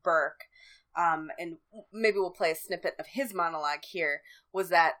interaction with Burke, and maybe we'll play a snippet of his monologue here, was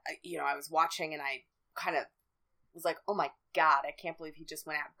that, I was watching and I kind of was like, oh my God, I can't believe he just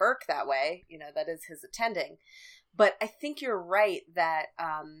went at Burke that way. You know, that is his attending. But I think you're right that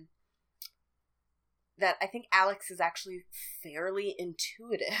that I think Alex is actually fairly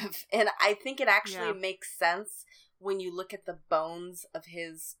intuitive. And I think it actually makes sense when you look at the bones of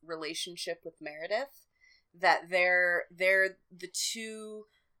his relationship with Meredith, that they're the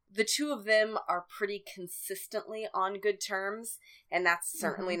two of them are pretty consistently on good terms, and that's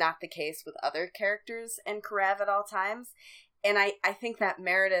certainly not the case with other characters in Karev at all times. And I think that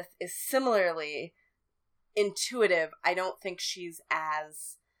Meredith is similarly intuitive. I don't think she's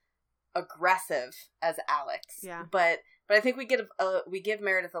as aggressive as Alex. Yeah. But I think we give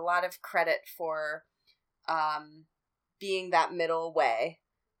Meredith a lot of credit for being that middle way,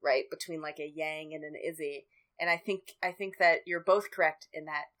 right, between like a Yang and an Izzy. And I think that you're both correct in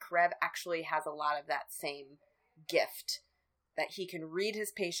that Karev actually has a lot of that same gift, that he can read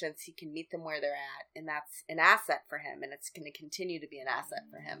his patients, he can meet them where they're at, and that's an asset for him, and it's going to continue to be an asset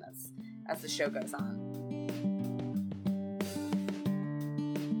for him as the show goes on.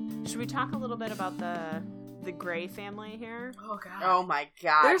 Should we talk a little bit about the Gray family here? Oh God! Oh my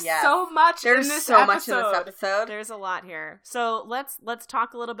God! There's so much. There's in this so much in this episode. There's a lot here. So let's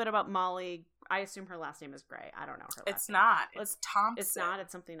talk a little bit about Molly. I assume her last name is Gray. I don't know her last name. It's not. It's Thompson. It's not.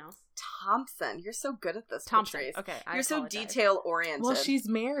 It's something else. Thompson. You're so good at this, Thompson. Patrice. Okay, You're so detail-oriented. Well, she's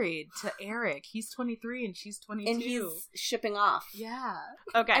married to Eric. He's 23 and she's 22. And he's shipping off. Yeah.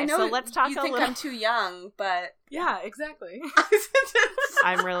 Okay, I know so let's talk you a think little... I'm too young, but... Yeah, exactly.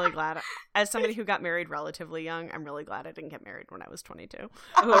 I'm really glad. As somebody who got married relatively young, I'm really glad I didn't get married when I was 22.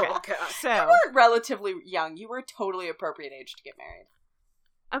 Oh, Okay, God. so... You weren't relatively young. You were a totally appropriate age to get married.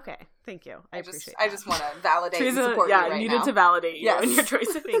 Okay, thank you. I appreciate I that. just want to validate and Teresa, support you right needed now. to validate you Yes. in your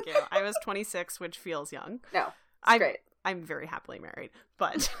choice. Thank you. I was 26, which feels young. No, it's great. I'm very happily married,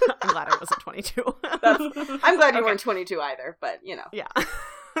 but I'm glad I wasn't 22. I'm glad you weren't 22 either, but, you know. Yeah.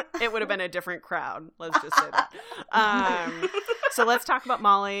 It would have been a different crowd. Let's just say that. So let's talk about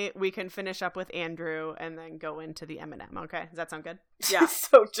Molly. We can finish up with Andrew and then go into the M&M. Okay, does that sound good? Yeah.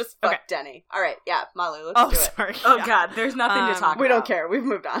 So just fuck Okay. Denny. All right, yeah, Molly, let's do it. Sorry. Oh, Yeah. God. There's nothing to talk about. We don't care. We've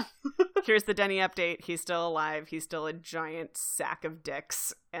moved on. Here's the Denny update. He's still alive. He's still a giant sack of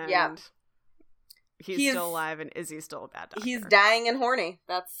dicks. And Yeah. he's still alive, and Izzy's still a bad doctor. He's dying and horny.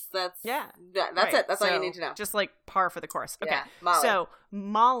 That's Yeah. That's Right. it. That's all you So, need to know. Just like par for the course. Okay. Yeah, Molly. So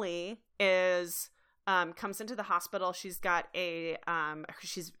Molly is comes into the hospital. She's got a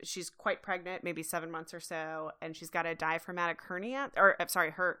she's quite pregnant, maybe 7 months or so, and she's got a diaphragmatic hernia. Or I'm sorry,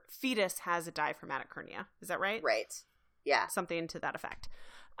 her fetus has a diaphragmatic hernia. Is that right? Right. Yeah. Something to that effect.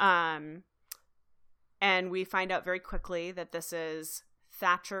 And we find out very quickly that this is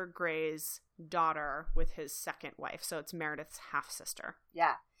Thatcher Gray's daughter with his second wife. So it's Meredith's half-sister.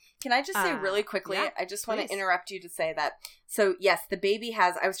 Yeah. Can I just say really quickly, yeah, I just want please. to interrupt you to say that, so yes, the baby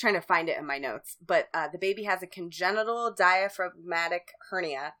has, I was trying to find it in my notes, but the baby has a congenital diaphragmatic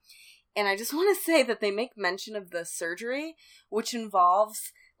hernia. And I just want to say that they make mention of the surgery, which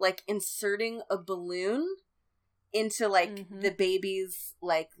involves like inserting a balloon into like the baby's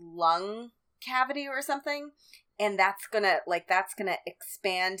like lung cavity or something. And that's gonna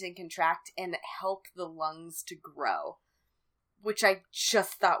expand and contract and help the lungs to grow. Which I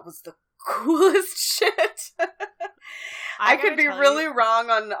just thought was the coolest shit. I could be really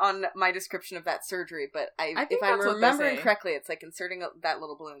wrong on my description of that surgery, but if I'm remembering correctly, it's like inserting that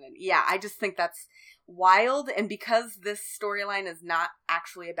little balloon in. Yeah, I just think that's wild. And because this storyline is not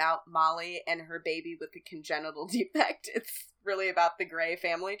actually about Molly and her baby with the congenital defect, it's really about the Gray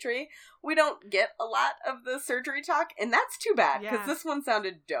family tree. We don't get a lot of the surgery talk, and that's too bad, because this one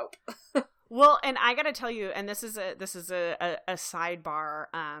sounded dope. Well, and I gotta tell you, and this is a sidebar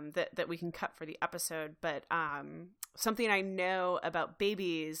that we can cut for the episode, but something I know about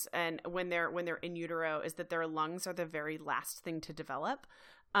babies and when they're in utero is that their lungs are the very last thing to develop.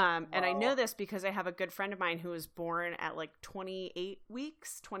 And I know this because I have a good friend of mine who was born at like 29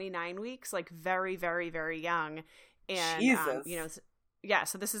 weeks, like very, very, very young. And, Jesus.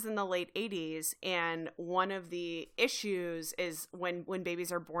 So this is in the late 80s, and one of the issues is when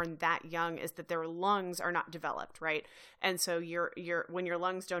babies are born that young is that their lungs are not developed, right? And so when your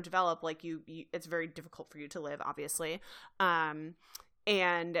lungs don't develop, like you it's very difficult for you to live, obviously.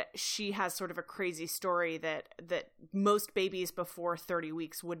 And she has sort of a crazy story that most babies before 30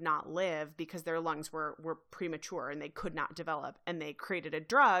 weeks would not live because their lungs were premature and they could not develop, and they created a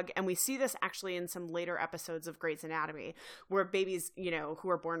drug. And we see this actually in some later episodes of Grey's Anatomy where babies, who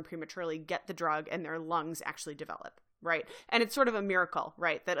are born prematurely get the drug and their lungs actually develop. Right. And it's sort of a miracle,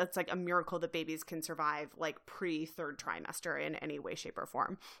 right? That it's like a miracle that babies can survive like pre-3rd trimester in any way, shape, or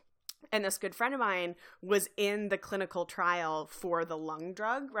form. And this good friend of mine was in the clinical trial for the lung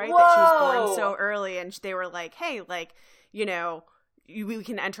drug, right? Whoa! That she was born so early. And they were like, hey, like, you know, we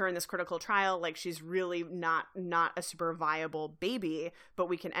can enter in this critical trial. Like, she's really not a super viable baby, but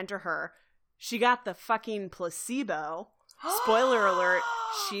we can enter her. She got the fucking placebo. Spoiler alert,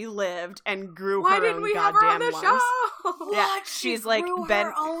 she lived and grew Why her didn't own we have her on goddamn the lungs. show? Yeah, What? she's She like grew been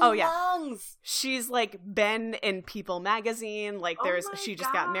her own lungs. She's like been in People magazine. Like there's my she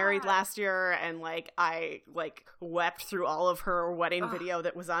just got married God. last year, and like I like wept through all of her wedding Ugh. video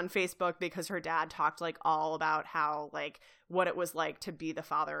that was on Facebook because her dad talked like all about how like what it was like to be the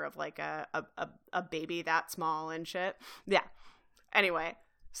father of like a baby that small and shit. Yeah. Anyway,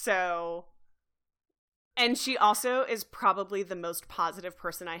 so. And she also is probably the most positive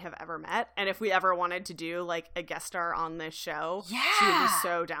person I have ever met. And if we ever wanted to do like a guest star on this show, she would be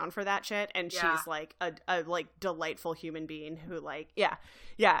so down for that shit. And Yeah. she's like a like delightful human being who like, yeah.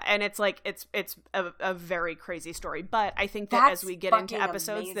 And it's like, it's a very crazy story. But I think that That's as we get into fucking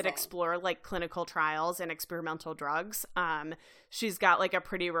episodes that amazing. explore like clinical trials and experimental drugs, she's got like a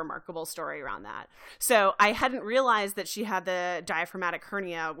pretty remarkable story around that. So I hadn't realized that she had the diaphragmatic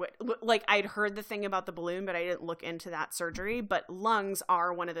hernia. Like I'd heard the thing about the balloon, but I didn't look into that surgery. But lungs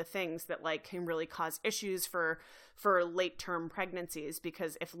are one of the things that like can really cause issues for late term pregnancies,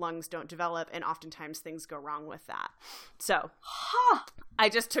 because if lungs don't develop, and oftentimes things go wrong with that. So I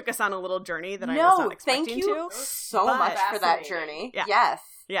just took us on a little journey that I was not expecting thank you to. so but- much for that Fascinating. journey. Yeah. Yes.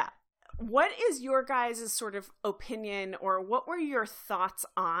 Yeah. What is your guys' sort of opinion, or what were your thoughts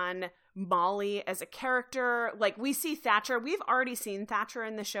on Molly as a character? Like, we see Thatcher. We've already seen Thatcher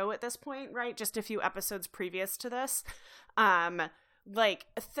in the show at this point, right? Just a few episodes previous to this. Like,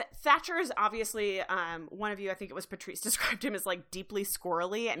 Thatcher is obviously, one of you, I think it was Patrice, described him as, like, deeply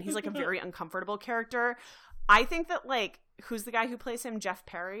squirrely, and he's, like, a very uncomfortable character. I think that, like, who's the guy who plays him? Jeff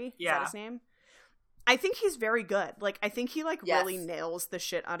Perry? Is Yeah. that his name? I think he's very good. Like, I think he, like, Yes. really nails the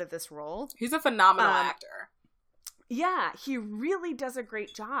shit out of this role. He's a phenomenal actor. Yeah, he really does a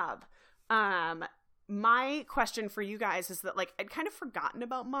great job. My question for you guys is that, like, I'd kind of forgotten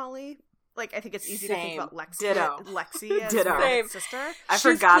about Molly. Like, I think it's easy to think Same. about Lexi. Ditto. Lexi as Ditto. Meredith's sister. I She's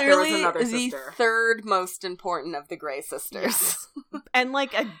forgot there was clearly another the sister. third most important of the Grey sisters. And,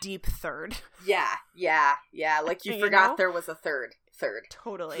 like, a deep third. Yeah. Like you You forgot know? there was a third.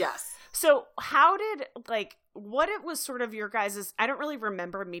 Totally. Yes. So how did, like, what it was sort of your guys' I don't really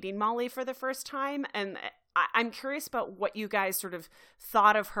remember meeting Molly for the first time, and I'm curious about what you guys sort of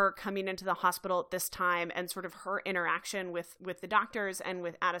thought of her coming into the hospital at this time, and sort of her interaction with the doctors and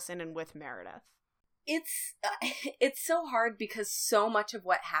with Addison and with Meredith. It's so hard because so much of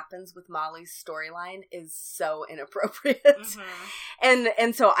what happens with Molly's storyline is so inappropriate.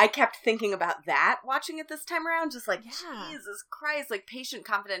 And so I kept thinking about that watching it this time around, just like, Yeah. Jesus Christ, like patient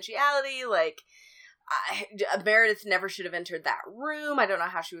confidentiality, like Meredith never should have entered that room. I don't know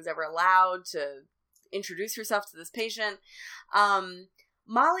how she was ever allowed to introduce herself to this patient.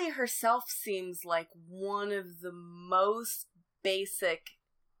 Molly herself seems like one of the most basic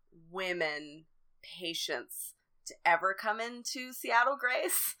women patients to ever come into Seattle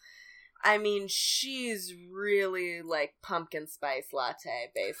Grace. I mean, she's really like pumpkin spice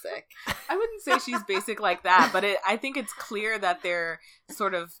latte basic. I wouldn't say she's basic like that, but I think it's clear that they're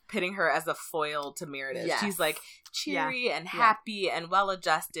sort of pitting her as a foil to Meredith. Yes. She's like cheery and happy and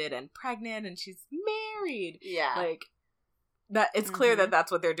well-adjusted and pregnant, and she's married. Yeah. Like, that it's clear that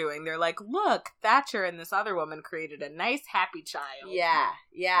that's what they're doing. They're like, look, Thatcher and this other woman created a nice, happy child.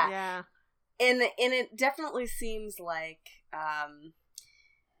 Yeah. And it definitely seems like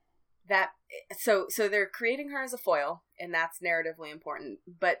that so they're creating her as a foil, and that's narratively important,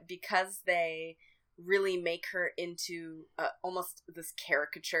 but because they really make her into almost this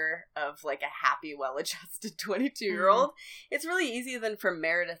caricature of like a happy, well-adjusted 22-year-old, it's really easy then for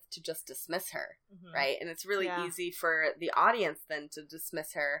Meredith to just dismiss her, right? And it's really easy for the audience then to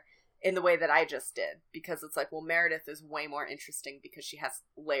dismiss her in the way that I just did, because it's like, well, Meredith is way more interesting because she has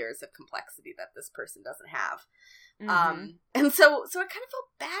layers of complexity that this person doesn't have. And so I kind of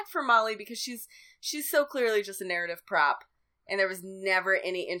felt bad for Molly because she's so clearly just a narrative prop, and there was never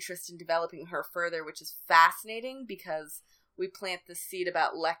any interest in developing her further, which is fascinating because we plant the seed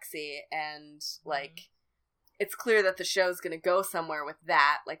about Lexi, and like it's clear that the show's going to go somewhere with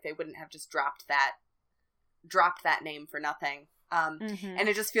that. Like they wouldn't have just dropped that name for nothing. And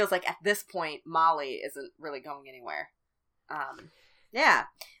it just feels like at this point Molly isn't really going anywhere. Yeah.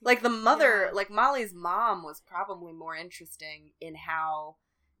 Like the mother, like Molly's mom was probably more interesting in how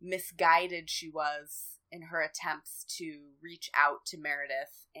misguided she was in her attempts to reach out to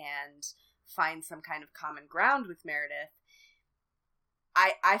Meredith and find some kind of common ground with Meredith.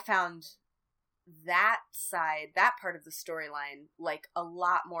 I found that part of the storyline, like, a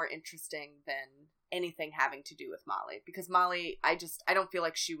lot more interesting than anything having to do with Molly, because Molly, I don't feel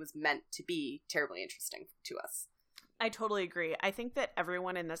like she was meant to be terribly interesting to us. I totally agree. I think that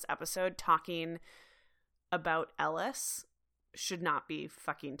everyone in this episode talking about Ellis should not be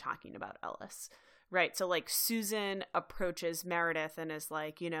fucking talking about Ellis. Right. So, like, Susan approaches Meredith and is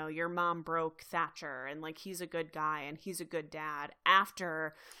like, you know, your mom broke Thatcher and, like, he's a good guy and he's a good dad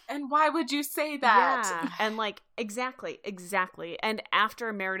after. And why would you say that? Yeah. And, like, exactly. And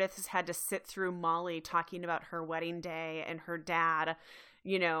after Meredith has had to sit through Molly talking about her wedding day and her dad,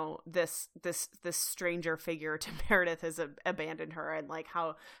 you know, this stranger figure to Meredith has abandoned her, and like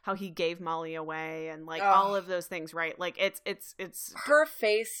how he gave Molly away, and like all of those things, right? Like it's her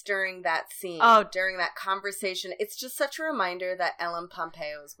face during that scene, during that conversation. It's just such a reminder that Ellen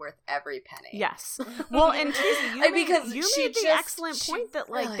Pompeo is worth every penny. Yes. Well, and Tracy, you made the excellent point that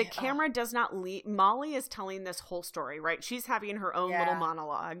like really, the camera does not leave. Molly is telling this whole story, right? She's having her own little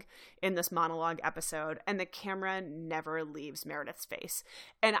monologue in this monologue episode, and the camera never leaves Meredith's face.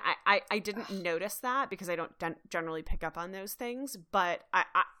 And I didn't notice that because I don't generally pick up on those things, but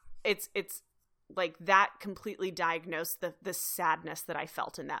it's like that completely diagnosed the sadness that I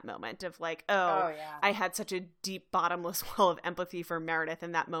felt in that moment of like, I had such a deep bottomless well of empathy for Meredith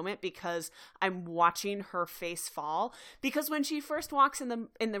in that moment because I'm watching her face fall. Because when she first walks in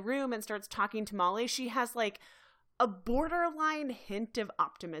the room and starts talking to Molly, she has like a borderline hint of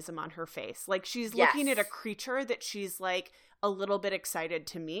optimism on her face. Like she's looking at a creature that she's like a little bit excited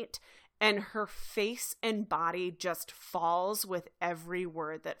to meet, and her face and body just falls with every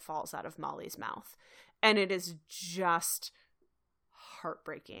word that falls out of Molly's mouth. And it is just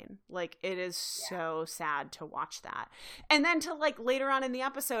heartbreaking. Like it is so sad to watch that. And then to like later on in the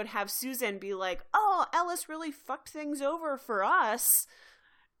episode have Susan be like, "Oh, Ellis really fucked things over for us."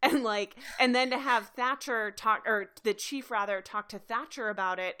 And like, and then to have Thatcher talk, or the chief rather, talk to Thatcher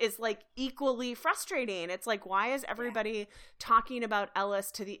about it is like equally frustrating. It's like, why is everybody talking about Ellis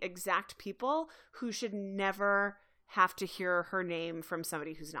to the exact people who should never have to hear her name from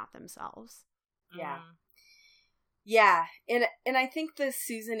somebody who's not themselves? Yeah. Yeah. And I think the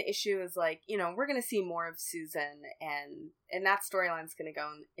Susan issue is like, you know, we're going to see more of Susan, and that storyline's going to go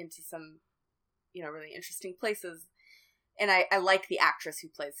into some, you know, really interesting places. And I like the actress who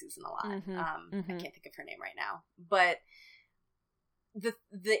plays Susan a lot. I can't think of her name right now. But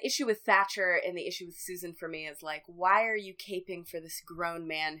the issue with Thatcher and the issue with Susan for me is like, why are you caping for this grown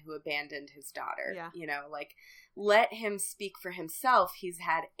man who abandoned his daughter? Yeah. You know, like, let him speak for himself. He's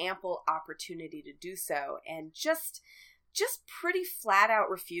had ample opportunity to do so, and just pretty flat out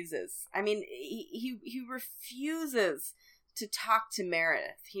refuses. I mean, he refuses to talk to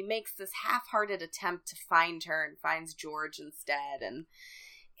Meredith. He makes this half-hearted attempt to find her and finds George instead, and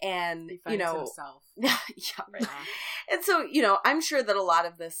he finds, you know, himself. Yeah, right. And so, you know, I'm sure that a lot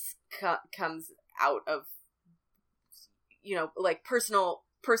of this comes out of, you know, like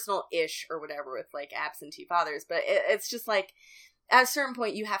personal-ish or whatever with like absentee fathers, but it's just like at a certain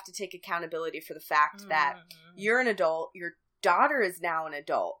point you have to take accountability for the fact that you're an adult, your daughter is now an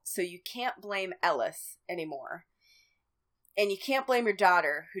adult, so you can't blame Ellis anymore. And you can't blame your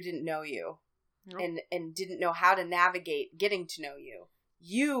daughter who didn't know you and didn't know how to navigate getting to know you.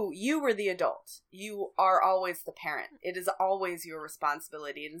 You were the adult. You are always the parent. It is always your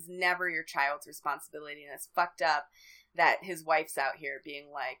responsibility. It is never your child's responsibility. And it's fucked up that his wife's out here being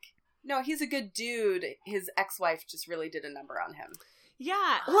like, no, he's a good dude. His ex-wife just really did a number on him.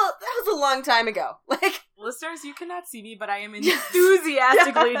 Yeah. Well, that was a long time ago. Like, listeners, you cannot see me, but I am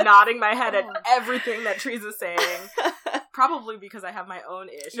enthusiastically nodding my head at everything that Teresa's saying. Probably because I have my own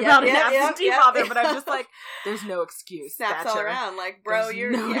ish about an absentee father, but I'm just like, there's no excuse. Snaps all around, like, bro, there's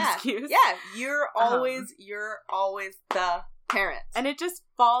you're no excuse. Yeah, you're always the parent, and it just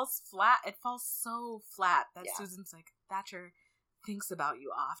falls flat. It falls so flat that Susan's like, Thatcher thinks about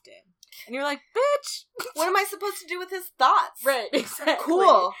you often, and you're like, bitch, what am I supposed to do with his thoughts? Right, exactly.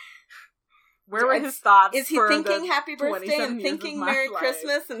 Cool. Where were his thoughts? Is he thinking happy birthday and thinking Merry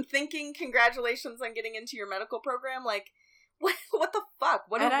Christmas and thinking congratulations on getting into your medical program? Like, what the fuck?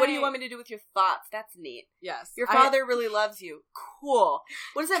 What do you want me to do with your thoughts? That's neat. Yes. Your father really loves you. Cool.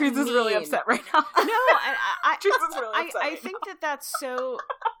 What does that mean? Teresa's really upset right now. No, Teresa's really upset. I think that's so...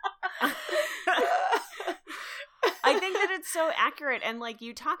 I think that it's so accurate, and like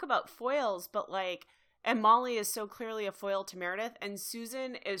you talk about foils, but like, and Molly is so clearly a foil to Meredith, and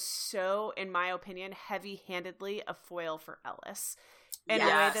Susan is so, in my opinion, heavy-handedly a foil for Ellis in a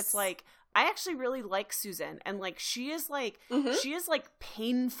way that's like, I actually really like Susan, and like she is like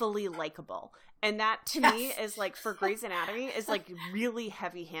painfully likable, And that, to me, is, like, for Grey's Anatomy, is, like, really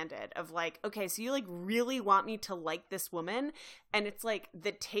heavy-handed of, like, okay, so you, like, really want me to like this woman, and it's, like,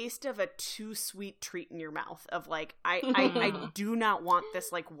 the taste of a too sweet treat in your mouth of, like, I do not want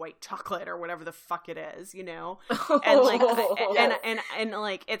this, like, white chocolate or whatever the fuck it is, you know? And, like, and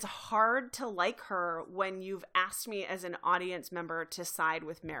like, it's hard to like her when you've asked me as an audience member to side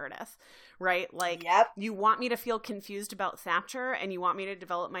with Meredith, right? Like, you want me to feel confused about Thatcher, and you want me to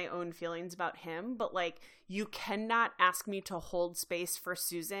develop my own feelings about him, but, like, you cannot ask me to hold space for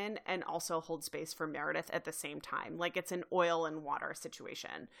Susan and also hold space for Meredith at the same time. Like, it's an oil and water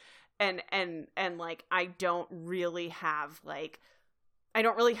situation. And like, I don't really have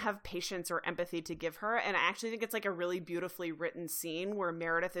patience or empathy to give her. And I actually think it's, like, a really beautifully written scene where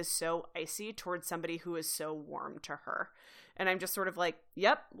Meredith is so icy towards somebody who is so warm to her. And I'm just sort of like,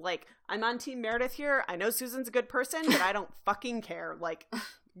 yep, like, I'm on Team Meredith here. I know Susan's a good person, but I don't fucking care. Like,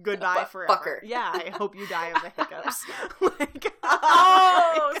 goodbye forever. Fucker. Yeah, I hope you die of the hiccups. Like,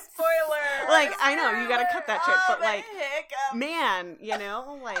 oh, spoiler! Like, I know, you gotta cut that shit, but, like, hiccups. Man, you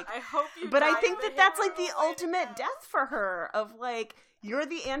know, like, I hope you but die I think of that the that's, like, the hiccups. ultimate death for her of, like, you're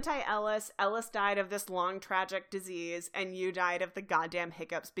the anti-Ellis. Ellis died of this long, tragic disease, and you died of the goddamn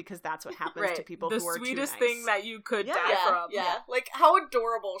hiccups because that's what happens to people who are too nice. The sweetest thing that you could die from. Yeah. Like, how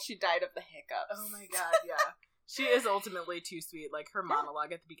adorable she died of the hiccups. Oh my god, yeah. She is ultimately too sweet. Like, her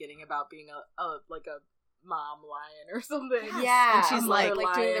monologue at the beginning about being a mom lion or something. Yeah. And she's like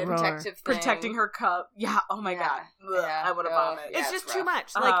doing the roar. protective thing. Protecting her cup. Yeah, oh my god. Ugh, Yeah. I would have vomited. Yeah, It's just it's too rough.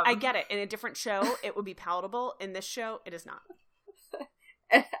 much. Like, I get it. In a different show, it would be palatable. In this show, it is not.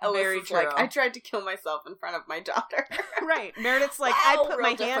 And Ellis Very is like, true. I tried to kill myself in front of my daughter. Right. Meredith's like, Wow, I put real my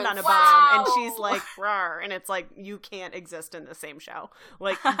hand on a difference. bomb, and Wow. she's like, rawr. And it's like, you can't exist in the same show.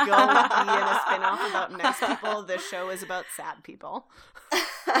 Like, go be in a spinoff about nice people. This show is about sad people.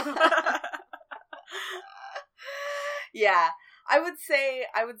 Yeah. I would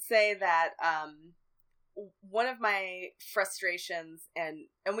say that one of my frustrations, and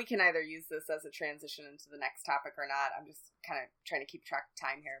we can either use this as a transition into the next topic or not. I'm just kind of trying to keep track of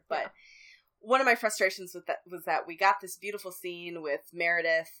time here. But one of my frustrations with that was that we got this beautiful scene with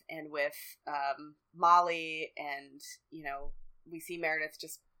Meredith and with Molly, and, you know, we see Meredith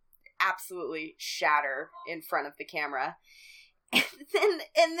just absolutely shatter in front of the camera.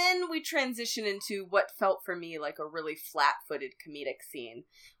 And then we transition into what felt for me like a really flat-footed comedic scene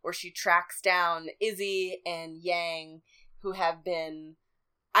where she tracks down Izzy and Yang, who have been,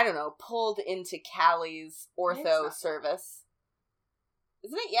 I don't know, pulled into Callie's ortho service.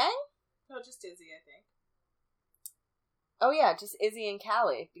 Isn't it Yang? No, just Izzy, I think. Oh yeah, just Izzy and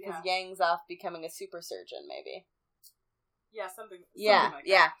Callie, because Yeah. Yang's off becoming a super surgeon, maybe. Yeah, something like Yeah.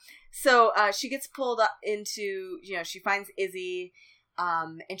 that. So she gets pulled up into, you know, she finds Izzy,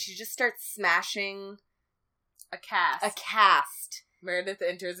 and she just starts smashing A cast. a cast. Meredith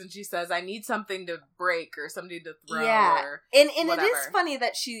enters and she says, I need something to break or something to throw. Yeah. Or And it is whatever. funny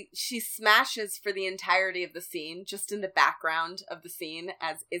that she smashes for the entirety of the scene, just in the background of the scene,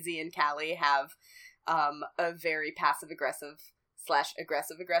 as Izzy and Callie have a very passive-aggressive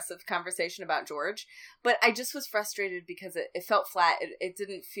conversation about George. But I just was frustrated because it felt flat. It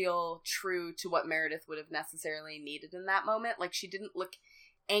didn't feel true to what Meredith would have necessarily needed in that moment. Like, she didn't look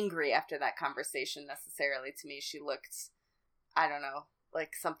angry after that conversation necessarily to me. She looked, I don't know,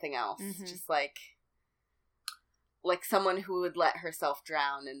 like something else. Mhm. Just like someone who would let herself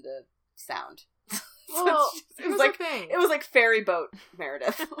drown into sound. Well, it was like the thing. it was like ferry boat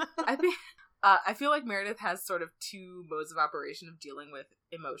Meredith. I think I feel like Meredith has sort of two modes of operation of dealing with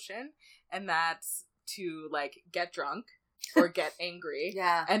emotion, and that's to, like, get drunk or get angry.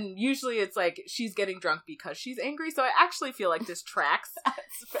 Yeah. And usually it's like she's getting drunk because she's angry. So I actually feel like this tracks That's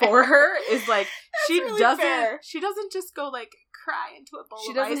for fair. her is like really fair. she doesn't just go like cry into a bowl She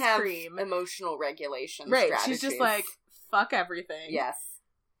of doesn't ice have cream. emotional regulation Right. strategies. She's just like, fuck everything. yes.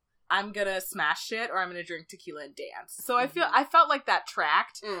 I'm gonna smash shit or I'm gonna drink tequila and dance. So I felt like that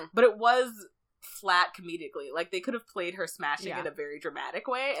tracked, Mm. but it was flat comedically. Like, they could have played her smashing Yeah. in a very dramatic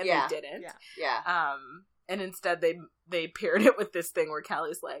way, and Yeah. they didn't. Yeah. Yeah. And instead they paired it with this thing where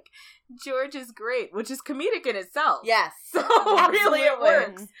Callie's like, George is great, which is comedic in itself. Yes. So really it Absolutely.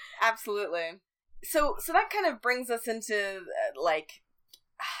 works. Absolutely. So that kind of brings us into like,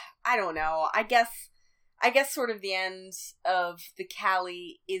 I don't know. I guess sort of the end of the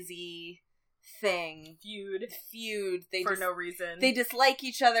Callie Izzy thing. Feud. They For just, no reason. They dislike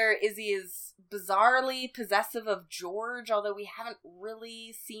each other. Izzy is bizarrely possessive of George, although we haven't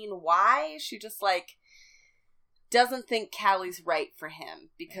really seen why. She just, like, doesn't think Callie's right for him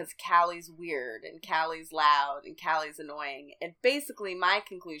because Callie's weird and Callie's loud and Callie's annoying. And basically my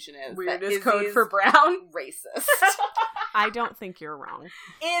conclusion is weird that is code Izzy's for brown. racist. I don't think you're wrong.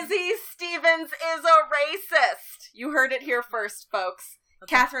 Izzy Stevens is a racist. You heard it here first, folks.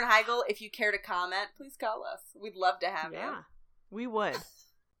 Okay. Katherine Heigl, if you care to comment, please call us. We'd love to have you. Yeah, we would.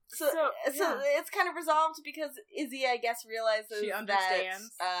 So it's kind of resolved because Izzy, I guess, realizes She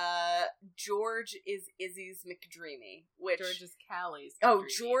understands. that George is Izzy's McDreamy, which George is Callie's. oh,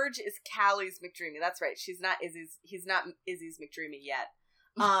 McDreamy. George is Callie's McDreamy. That's right. He's not Izzy's McDreamy yet.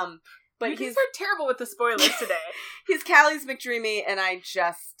 But You he's guys are terrible with the spoilers today. he's Callie's McDreamy, and I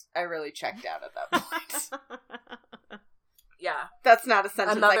really checked out at that point. Yeah, That's not a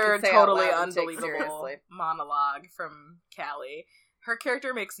sentence I another can say totally out loud and take unbelievable seriously. monologue from Callie. Her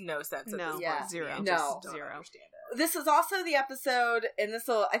character makes no sense at No, this Yeah. point. zero. I just No. don't Zero. understand it. This is also the episode, and this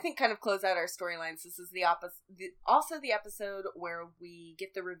will, I think, kind of close out our storylines. This is the also the episode where we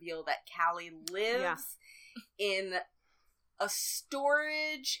get the reveal that Callie lives in a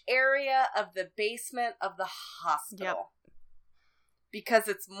storage area of the basement of the hospital. Because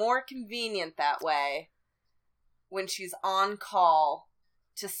it's more convenient that way when she's on call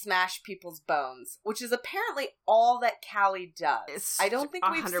to smash people's bones, which is apparently all that Callie does. It's I don't think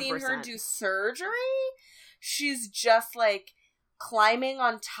we've seen her 100%. do surgery. She's just like climbing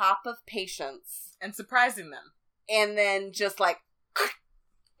on top of patients And surprising them. and then just like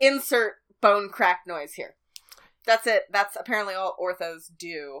insert bone crack noise here. That's it. That's apparently all orthos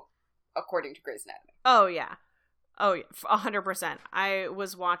do, according to Grey's Anatomy. Oh yeah, 100%. I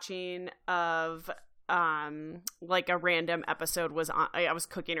was watching like a random episode was on. I was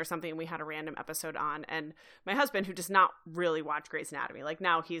cooking or something, and we had a random episode on, and my husband, who does not really watch Grey's Anatomy, like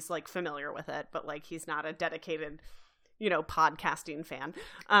now he's like familiar with it, but like he's not a dedicated, podcasting fan.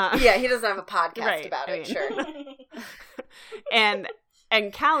 Yeah, he doesn't have a podcast Right, about I it. mean- Sure.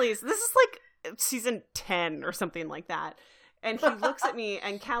 and Callie's, this is like season 10 or something like that, and he looks at me,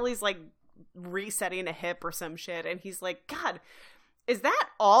 and Callie's like resetting a hip or some shit, and he's like, God, is that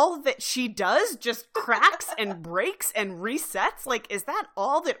all that she does? Just cracks and breaks and resets? Like, is that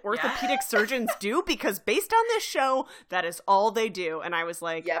all that orthopedic surgeons do? Because based on this show, that is all they do. And I was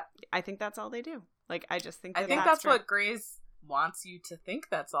like, Yep. I think that's all they do. Like, I just think I think that's what Grey's wants you to think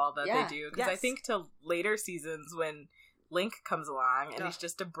that's all that Yeah. they do. Because I Yes. think to later seasons when Link comes along and Ugh. he's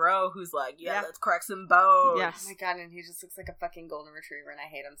just a bro who's like, Yeah. let's crack some bones. Oh Yes. my god, and he just looks like a fucking golden retriever, and I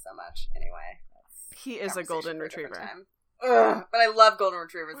hate him so much. Anyway, He is a conversation golden for different retriever. time. Ugh, but I love golden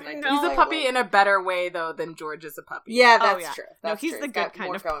retrievers. And I No. don't He's a like puppy them. in a better way, though, than George is a puppy. Yeah, Oh, that's yeah. true. No, That's he's true. the He's good got kind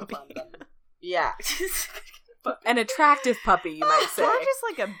more of going puppy. for him than- Yeah. An attractive puppy, you might say. George is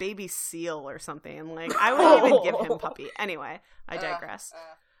like a baby seal or something. Like, I wouldn't even give him puppy. Anyway, I digress.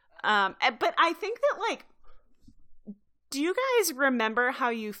 But I think that, like, do you guys remember how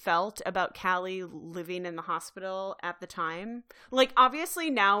you felt about Callie living in the hospital at the time? Like, obviously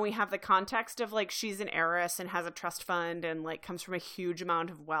now we have the context of, like, she's an heiress and has a trust fund and, like, comes from a huge amount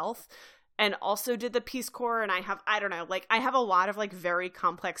of wealth and also did the Peace Corps. And I have a lot of, like, very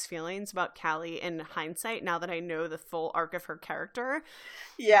complex feelings about Callie in hindsight now that I know the full arc of her character.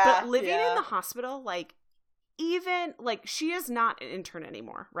 Yeah. But living in the hospital, like, even like she is not an intern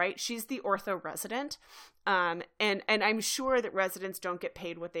anymore, right? She's the ortho resident. And I'm sure that residents don't get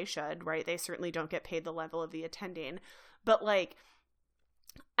paid what they should, right? They certainly don't get paid the level of the attending. But like,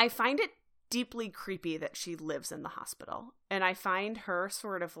 I find it deeply creepy that she lives in the hospital. And I find her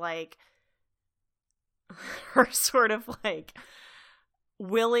sort of like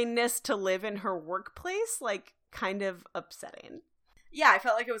willingness to live in her workplace, like, kind of upsetting. Yeah, I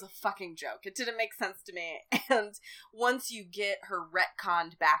felt like it was a fucking joke. It didn't make sense to me. And once you get her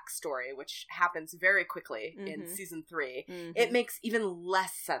retconned backstory, which happens very quickly in Mhm. season 3, Mhm. it makes even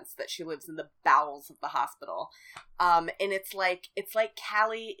less sense that she lives in the bowels of the hospital. And it's like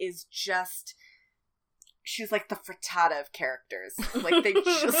Callie is just, she's like the frittata of characters. Like they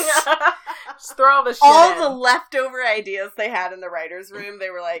Just throw all the shit all in. the leftover ideas they had in the writer's room, they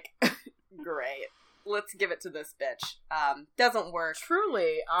were like, great. Let's give it to this bitch. Doesn't work.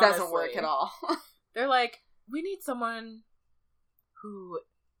 Truly, honestly. Doesn't work at all. They're like, we need someone who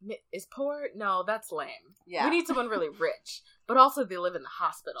is poor. No, that's lame. Yeah. We need someone really rich, but also they live in the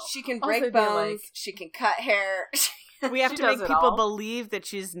hospital. She can Also, break they're bones. like- She can cut hair. We have She to make does it people all. believe that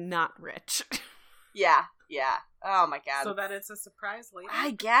she's not rich. Yeah. Oh my god. So that it's a surprise later.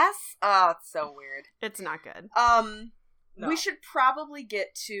 I guess. Oh, it's so weird. It's not good. No. We should probably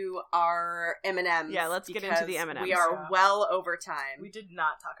get to our M&Ms. Yeah, let's get into the M&Ms. We are well over time. We did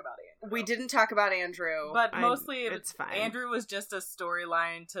not talk about Andrew. We didn't talk about Andrew. But mostly, it's fine. Andrew was just a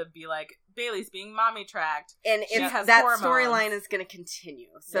storyline to be like, Bailey's being mommy tracked. And has that hormones. storyline is going to continue.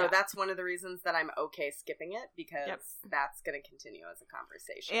 So Yeah. that's one of the reasons that I'm okay skipping it, because that's going to continue as a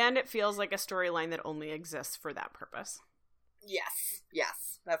conversation. And it feels like a storyline that only exists for that purpose.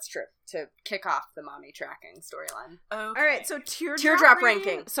 Yes, that's true. To kick off the mommy tracking storyline. Okay. All right, so Teardrop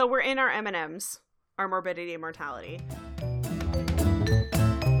ranking. So we're in our M&Ms, our morbidity and mortality.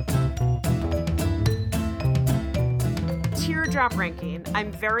 Teardrop ranking.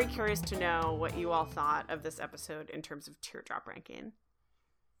 I'm very curious to know what you all thought of this episode in terms of teardrop ranking.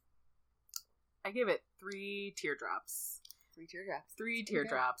 I give it 3 teardrops. 3 teardrops. 3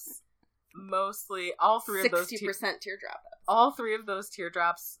 teardrops. Mostly, all 3 of those 60% teardrop. all 3 of those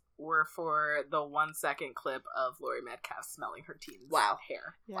teardrops were for the 1 second clip of Laurie Metcalf smelling her teen's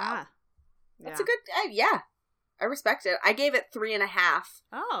hair. Yeah. Wow. That's a good, I respect it. I gave it 3.5.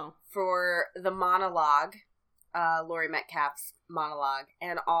 Oh. For the monologue, Laurie Metcalf's monologue,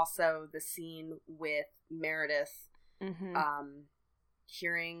 and also the scene with Meredith,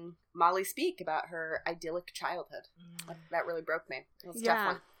 hearing Molly speak about her idyllic childhood. That really broke me. It was a tough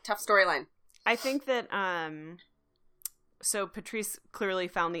one. Tough storyline. I think that, so Patrice clearly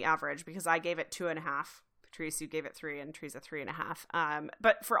found the average, because I gave it 2.5. Patrice, you gave it 3, and Teresa 3.5.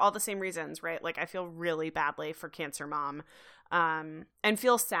 But for all the same reasons, right? Like, I feel really badly for Cancer Mom, and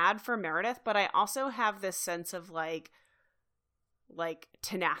feel sad for Meredith, but I also have this sense of like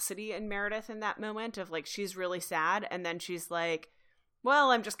tenacity in Meredith in that moment of like, she's really sad, and then she's like,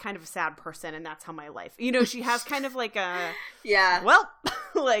 well, I'm just kind of a sad person, and that's how my life, she has kind of like a, well,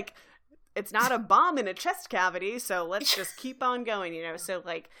 like, it's not a bomb in a chest cavity, so let's just keep on going, So,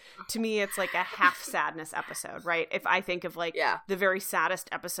 like, to me, it's like a half sadness episode, right? If I think of, like, the very saddest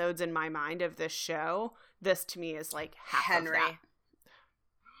episodes in my mind of this show, this to me is like half of that.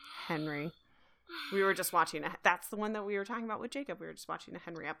 Henry. We were just watching that's the one that we were talking about with Jacob. We were just watching a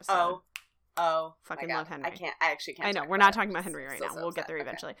Henry episode. Oh, fucking love Henry. I actually can't. I know, we're not talking about Henry right now. We'll get there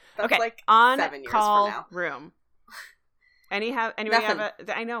eventually. That's okay, like on 7 years call from now. room. Anybody have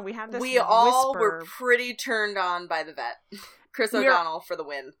I know we have this. We all whisper. were pretty turned on by the vet. Chris O'Donnell for the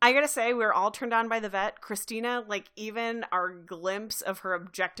win. I gotta say, we were all turned on by the vet. Christina, like, even our glimpse of her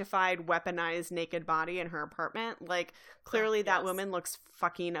objectified, weaponized naked body in her apartment, like, clearly that woman looks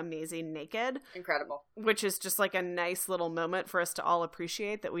fucking amazing naked. Incredible. Which is just like a nice little moment for us to all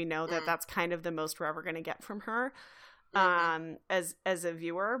appreciate, that we know that that's kind of the most we're ever gonna get from her as a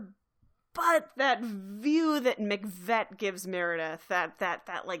viewer. But that view that McVet gives Meredith, that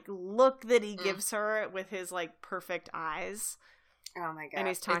like look that he gives her with his like perfect eyes. Oh my god! And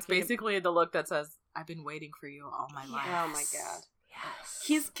he's talking. It's basically the look that says, "I've been waiting for you all my life." Oh my god!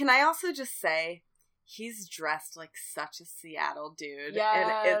 Yes. Can I also just say, he's dressed like such a Seattle dude.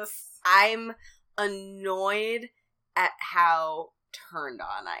 Yes. And I'm annoyed at how turned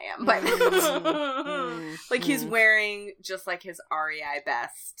on I am by this. Like, he's wearing just like his REI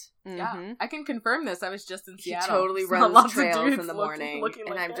best. Yeah, I can confirm this. I was just in Seattle. He totally runs trails in the morning, looking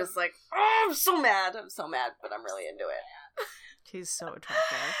and like I'm him. just like, oh, I'm so mad, but I'm really into it. He's so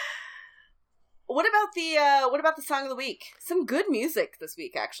attractive. What about the song of the week? Some good music this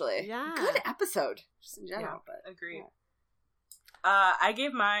week, actually. Yeah, good episode just in general. But agreed. I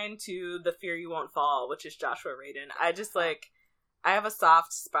gave mine to "The Fear You Won't Fall," which is Joshua Radin. I just I have a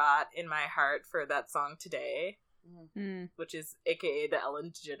soft spot in my heart for that song today, which is AKA the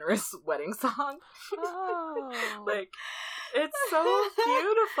Ellen DeGeneres wedding song. Oh. Like, it's so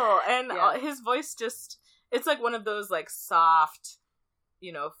beautiful. And his voice it's like one of those like soft,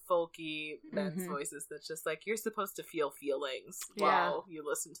 folky men's voices that's just like, you're supposed to feel feelings while you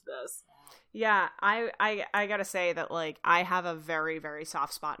listen to this. Yeah, I gotta say that, like, I have a very, very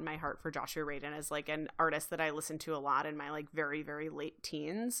soft spot in my heart for Joshua Radin as, like, an artist that I listened to a lot in my, like, very, very late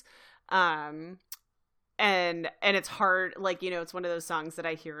teens. And it's hard, like, it's one of those songs that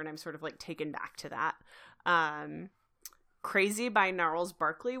I hear and I'm sort of, like, taken back to that. Crazy by Gnarls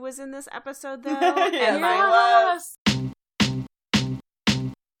Barkley was in this episode, though. Yes, I was.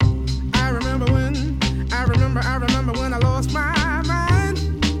 I remember when I lost my mind.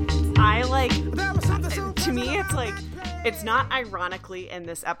 To me, it's like, it's not ironically in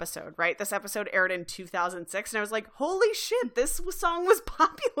this episode, right? This episode aired in 2006, and I was like, holy shit, this song was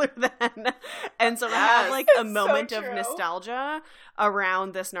popular then. And so I have like a moment of nostalgia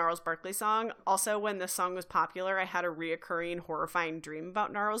around this Gnarls Barkley song. Also, when this song was popular, I had a reoccurring horrifying dream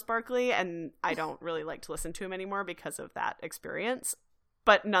about Gnarls Barkley, and I don't really like to listen to him anymore because of that experience.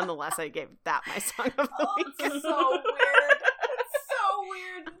 But nonetheless, I gave that my song of the week. So weird.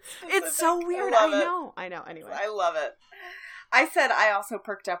 It's so weird. I know. Anyway. I love it. I said I also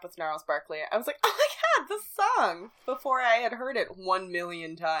perked up with Gnarls Barkley. I was like, oh my god, this song! Before I had heard it 1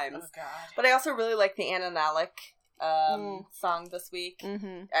 million times. Oh god. But I also really like the Anna Nalick song this week.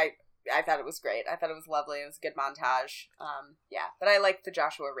 Mm-hmm. I thought it was great. I thought it was lovely. It was a good montage. Yeah. But I liked the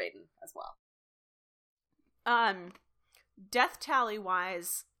Joshua Radin as well. Death tally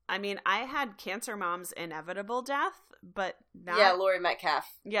wise, I mean, I had Cancer Mom's inevitable death, but not... Yeah, Laurie Metcalf.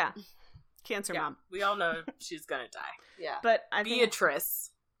 Yeah. Cancer Mom. We all know she's gonna die. Yeah. But I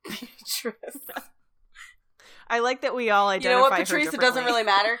Beatrice. I like that we all identify her. You know what, her Patrice? It doesn't really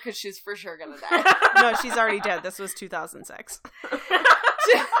matter because she's for sure gonna die. No, she's already dead. This was 2006.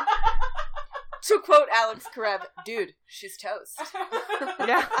 To quote Alex Karev, dude, she's toast.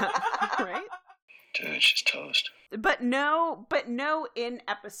 Yeah. Right? Dude, she's toast. But no in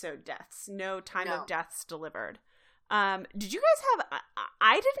episode deaths. No time of deaths delivered. Did you guys have...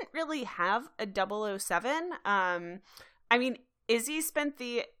 I didn't really have a 007. I mean, Izzy spent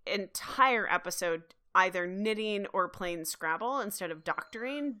the entire episode either knitting or playing Scrabble instead of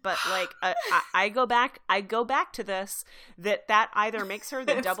doctoring, but like I go back to this that either makes her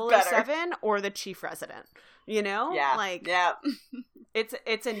the 007 or the chief resident. You know? Yeah. Like, yeah.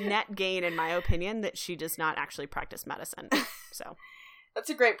 It's a net gain, in my opinion, that she does not actually practice medicine. So that's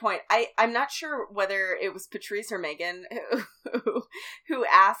a great point. I'm not sure whether it was Patrice or Megan who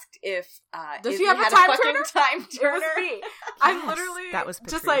asked if does Izzy she have had a time fucking turner? Time turner? It was me. Yes, I'm literally that was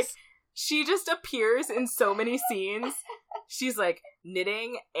Patrice. just like, she just appears in so many scenes. She's like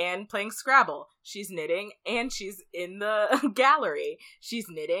knitting and playing Scrabble. She's knitting and she's in the gallery. She's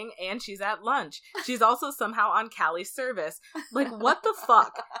knitting and she's at lunch. She's also somehow on Callie's service. Like, what the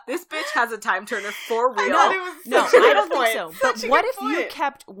fuck? This bitch has a time turner for real. I don't think so. But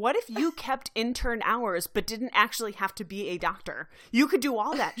what if you kept intern hours but didn't actually have to be a doctor? You could do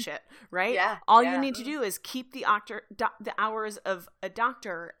all that shit, right? Yeah. All you need to do is keep the hours of a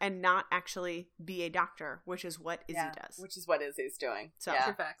doctor and not actually be a doctor, which is what Izzy does. Which is what Izzy's doing. So, yeah.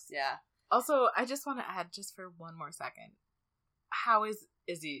 True facts. Yeah. Also, I just want to add, just for one more second, how is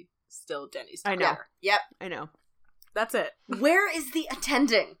Izzy still Denny's doctor? I know. Yep. I know. That's it. Where is the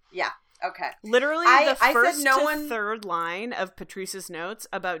attending? Yeah. Okay. Literally, I first said no to one... third line of Patrice's notes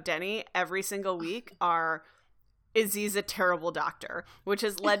about Denny every single week are, Izzy's a terrible doctor, which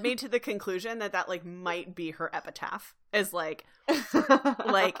has led me to the conclusion that like might be her epitaph. Is like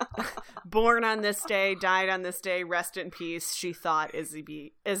born on this day, died on this day, rest in peace. She thought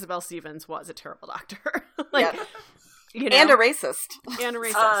Isabel Stevens was a terrible doctor. Like, yep. You know, and a racist.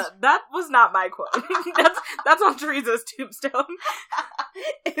 That was not my quote. that's on Teresa's tombstone.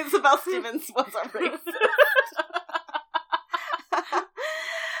 Isabel Stevens was a racist.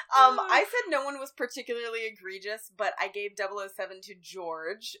 I said no one was particularly egregious, but I gave 007 to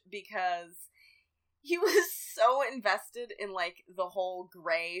George because he was so invested in, like, the whole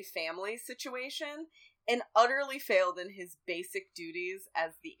Gray family situation and utterly failed in his basic duties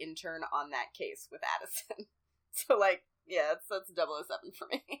as the intern on that case with Addison. So, like, yeah, that's 007 for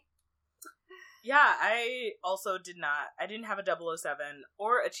me. Yeah, I also I didn't have a 007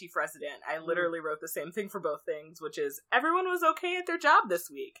 or a chief resident. I literally wrote the same thing for both things, which is everyone was okay at their job this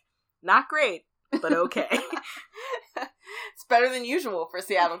week. Not great, but okay. It's better than usual for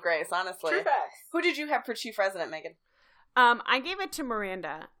Seattle Grace, honestly. True facts. Who did you have for chief resident, Megan? I gave it to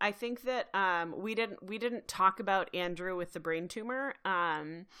Miranda. I think that we didn't talk about Andrew with the brain tumor.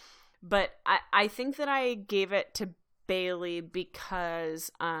 But I think that I gave it to Bailey because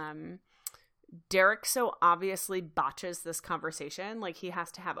Derek so obviously botches this conversation. Like, he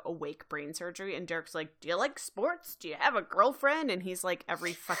has to have awake brain surgery, and Derek's like, do you like sports? Do you have a girlfriend? And he's like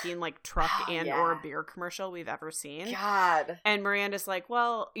every fucking like truck or beer commercial we've ever seen. God. And Miranda's like,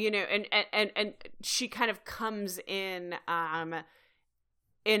 well, you know, and she kind of comes in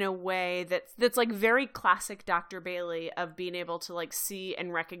a way that's like very classic Dr. Bailey of being able to like see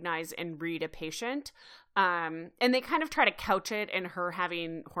and recognize and read a patient. And they kind of try to couch it in her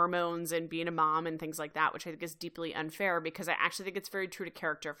having hormones and being a mom and things like that, which I think is deeply unfair because I actually think it's very true to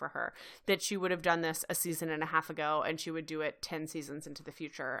character for her that she would have done this a season and a half ago and she would do it 10 seasons into the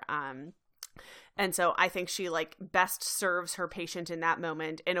future. And so I think she like best serves her patient in that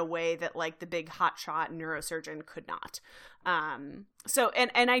moment in a way that like the big hotshot neurosurgeon could not. So,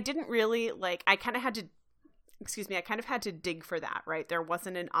 and I didn't really like, I kind of had to dig for that, right? There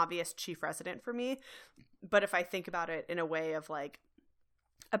wasn't an obvious chief resident for me, but if I think about it in a way of like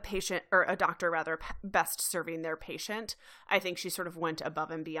a patient or a doctor rather best serving their patient, I think she sort of went above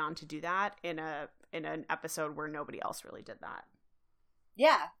and beyond to do that in an episode where nobody else really did that.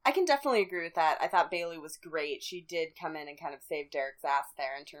 Yeah, I can definitely agree with that. I thought Bailey was great. She did come in and kind of save Derek's ass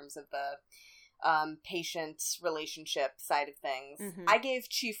there in terms of the patient relationship side of things. Mm-hmm. I gave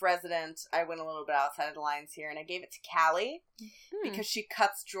Chief Resident, I went a little bit outside of the lines here, and I gave it to Callie because she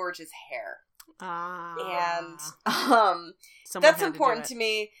cuts George's hair. And that's important to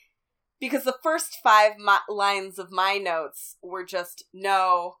me because the first 5 lines of my notes were just,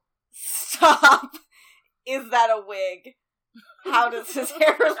 no, stop, is that a wig? How does his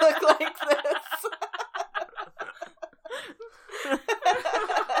hair look like this?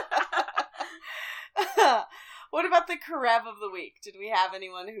 What about the Karev of the week? Did we have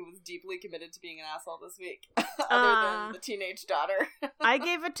anyone who was deeply committed to being an asshole this week? Other than the teenage daughter. I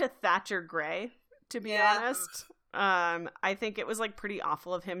gave it to Thatcher Gray, to be honest. I think it was like pretty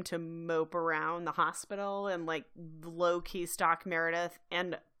awful of him to mope around the hospital and like low-key stalk Meredith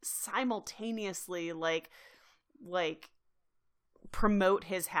and simultaneously like promote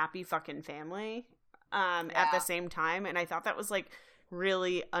his happy fucking family at the same time. And I thought that was like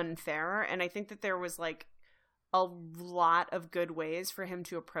really unfair. And I think that there was like a lot of good ways for him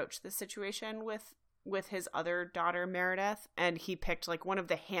to approach the situation with his other daughter Meredith, and he picked like one of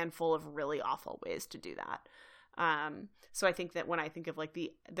the handful of really awful ways to do that. So I think that when I think of like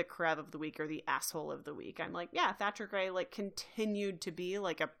the Karev of the week or the asshole of the week, I'm like, yeah, Thatcher Gray like continued to be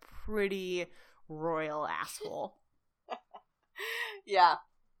like a pretty royal asshole. Yeah.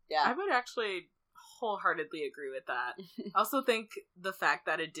 I would actually wholeheartedly agree with that. I also think the fact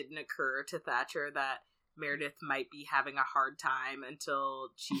that it didn't occur to Thatcher that Meredith might be having a hard time until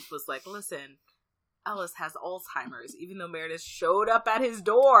Chief was like, listen, Ellis has Alzheimer's, even though Meredith showed up at his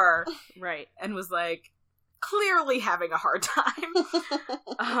door. Right. And was like, clearly having a hard time.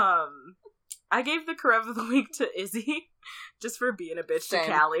 I gave the Karev of the week to Izzy, just for being a bitch to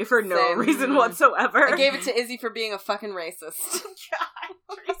Callie for no reason whatsoever. I gave it to Izzy for being a fucking racist.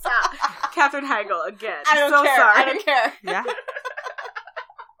 God, Teresa. Katherine Heigl again. I don't care. Sorry. I don't care. Yeah.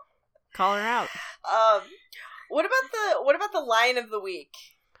 Call her out. What about the line of the week?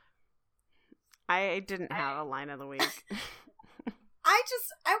 I didn't have a line of the week.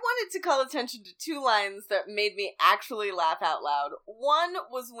 I wanted to call attention to 2 lines that made me actually laugh out loud. One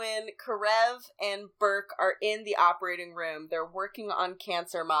was when Karev and Burke are in the operating room. They're working on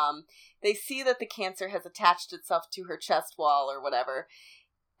Cancer Mom. They see that the cancer has attached itself to her chest wall or whatever.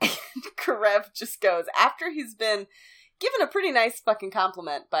 And Karev just goes, after he's been given a pretty nice fucking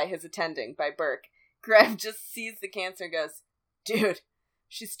compliment by his attending, by Burke, Karev just sees the cancer and goes, dude,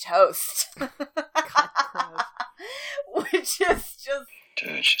 she's toast. God, which is just...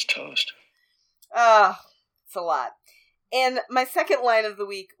 Dude, she's toast. It's a lot. And my second line of the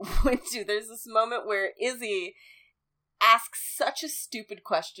week went to, there's this moment where Izzy asks such a stupid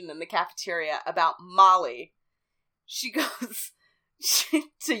question in the cafeteria about Molly. She goes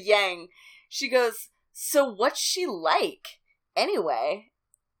to Yang. She goes, so what's she like, anyway?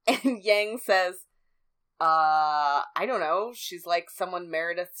 And Yang says, I don't know. She's like someone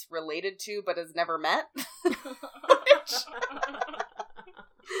Meredith's related to but has never met.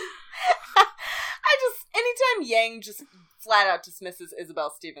 Anytime Yang just flat out dismisses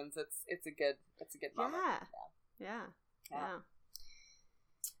Isabel Stevens, it's a good moment. Yeah.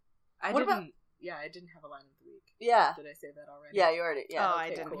 I didn't have a line of the week. Yeah. Did I say that already? Yeah, you already. Yeah. Oh, okay, I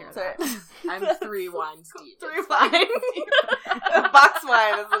didn't cool. hear Sorry. that. I'm 3 wines deep. 3 It's wines fine. deep. Box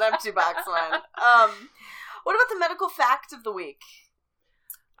wine is an empty box wine. What about the medical fact of the week?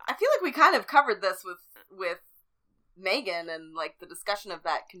 I feel like we kind of covered this with Megan and like the discussion of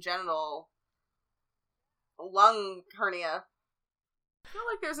that congenital lung hernia. I feel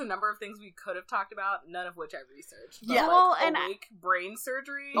like there's a number of things we could have talked about, none of which I researched. But Yeah. like Well, and awake brain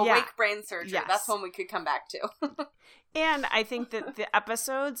surgery. Awake brain surgery. Yes. That's one we could come back to. And I think that the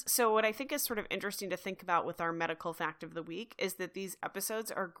episodes, so what I think is sort of interesting to think about with our medical fact of the week is that these episodes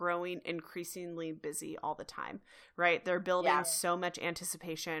are growing increasingly busy all the time, right? They're building so much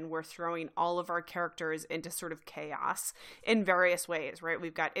anticipation. We're throwing all of our characters into sort of chaos in various ways, right?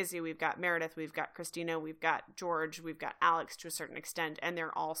 We've got Izzy, we've got Meredith, we've got Christina, we've got George, we've got Alex to a certain extent, and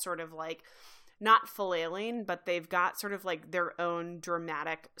they're all sort of like not flailing, but they've got sort of like their own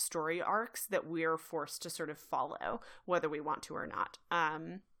dramatic story arcs that we're forced to sort of follow, whether we want to or not.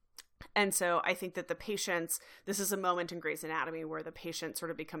 And so I think that the patients, this is a moment in Grey's Anatomy where the patients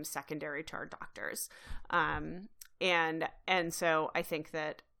sort of become secondary to our doctors. And so I think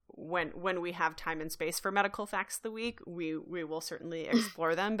that when we have time and space for medical facts of the week, we will certainly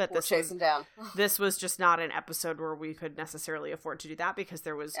explore them. But We'll chase them down. This was just not an episode where we could necessarily afford to do that because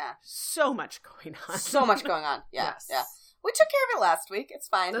there was so much going on. So much going on. Yeah, Yes. yeah. We took care of it last week. It's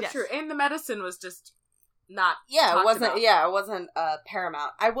fine. That's true. And the medicine was just not it wasn't. about. Yeah, it wasn't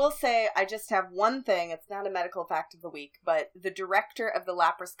paramount. I will say, I just have one thing. It's not a medical fact of the week, but the director of the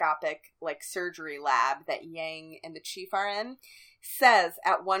laparoscopic surgery lab that Yang and the chief are in says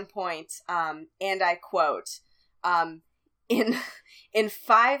at one point, and I quote, in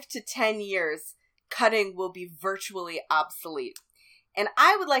 5 to 10 years, cutting will be virtually obsolete. And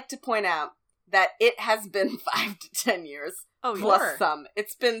I would like to point out that it has been 5 to 10 years. Oh, plus some.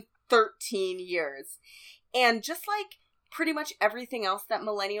 It's been 13 years. And just like pretty much everything else that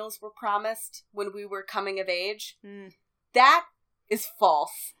millennials were promised when we were coming of age, that is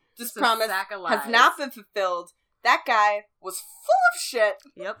false. This promise has not been fulfilled. That guy was full of shit.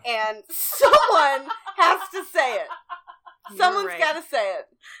 Yep. And someone has to say it. Someone's right. got to say it.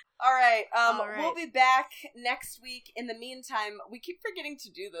 All right. All right. We'll be back next week. In the meantime, we keep forgetting to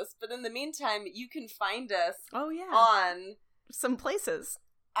do this, but in the meantime, you can find us on some places.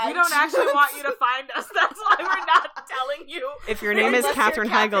 We don't actually want you to find us. That's why we're not telling you. If your name is Katherine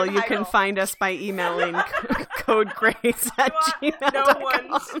Heigl, you can find us by emailing codegrace@gmail.com. No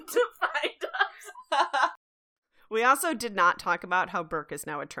one to find us. We also did not talk about how Burke is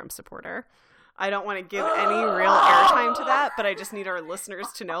now a Trump supporter. I don't want to give any real airtime to that, but I just need our listeners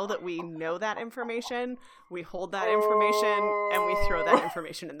to know that we know that information, we hold that information, and we throw that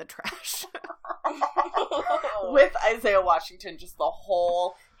information in the trash. With Isaiah Washington, just the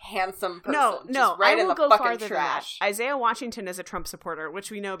whole handsome person. No, just right I in will the go fucking farther trash. than that. Isaiah Washington is a Trump supporter,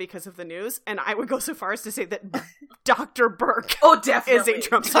 which we know because of the news, and I would go so far as to say that Dr. Burke definitely. is a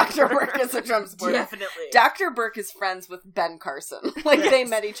Trump supporter. Dr. Burke is a Trump supporter. Definitely. Dr. Burke is friends with Ben Carson. They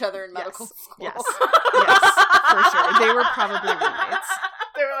met each other in medical school. Yes, for sure. They were probably roommates.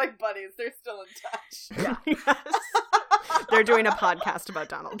 They were like buddies. They're still in touch. Yeah. Yes. They're doing a podcast about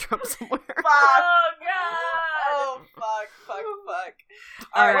Donald Trump somewhere. Oh, God. Oh, fuck.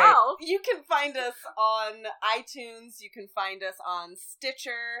 All right. Well, You can find us on iTunes. You can find us on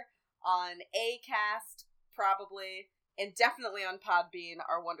Stitcher, on Acast, probably, and definitely on Podbean,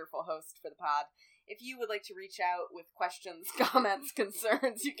 our wonderful host for the pod. If you would like to reach out with questions, comments,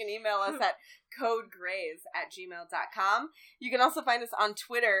 concerns, you can email us at codegrays@gmail.com. You can also find us on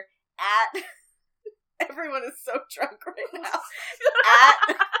Twitter at... Everyone is so drunk right now.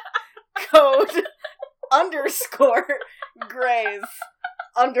 At code_grays_.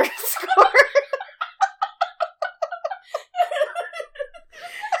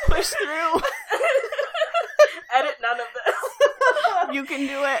 Push through. edit none of this. You can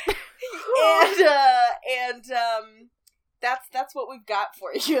do it. And that's what we've got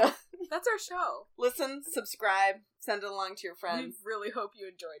for you. That's our show. Listen, subscribe, send it along to your We friends. really hope you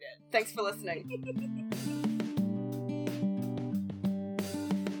enjoyed it. Thanks for listening.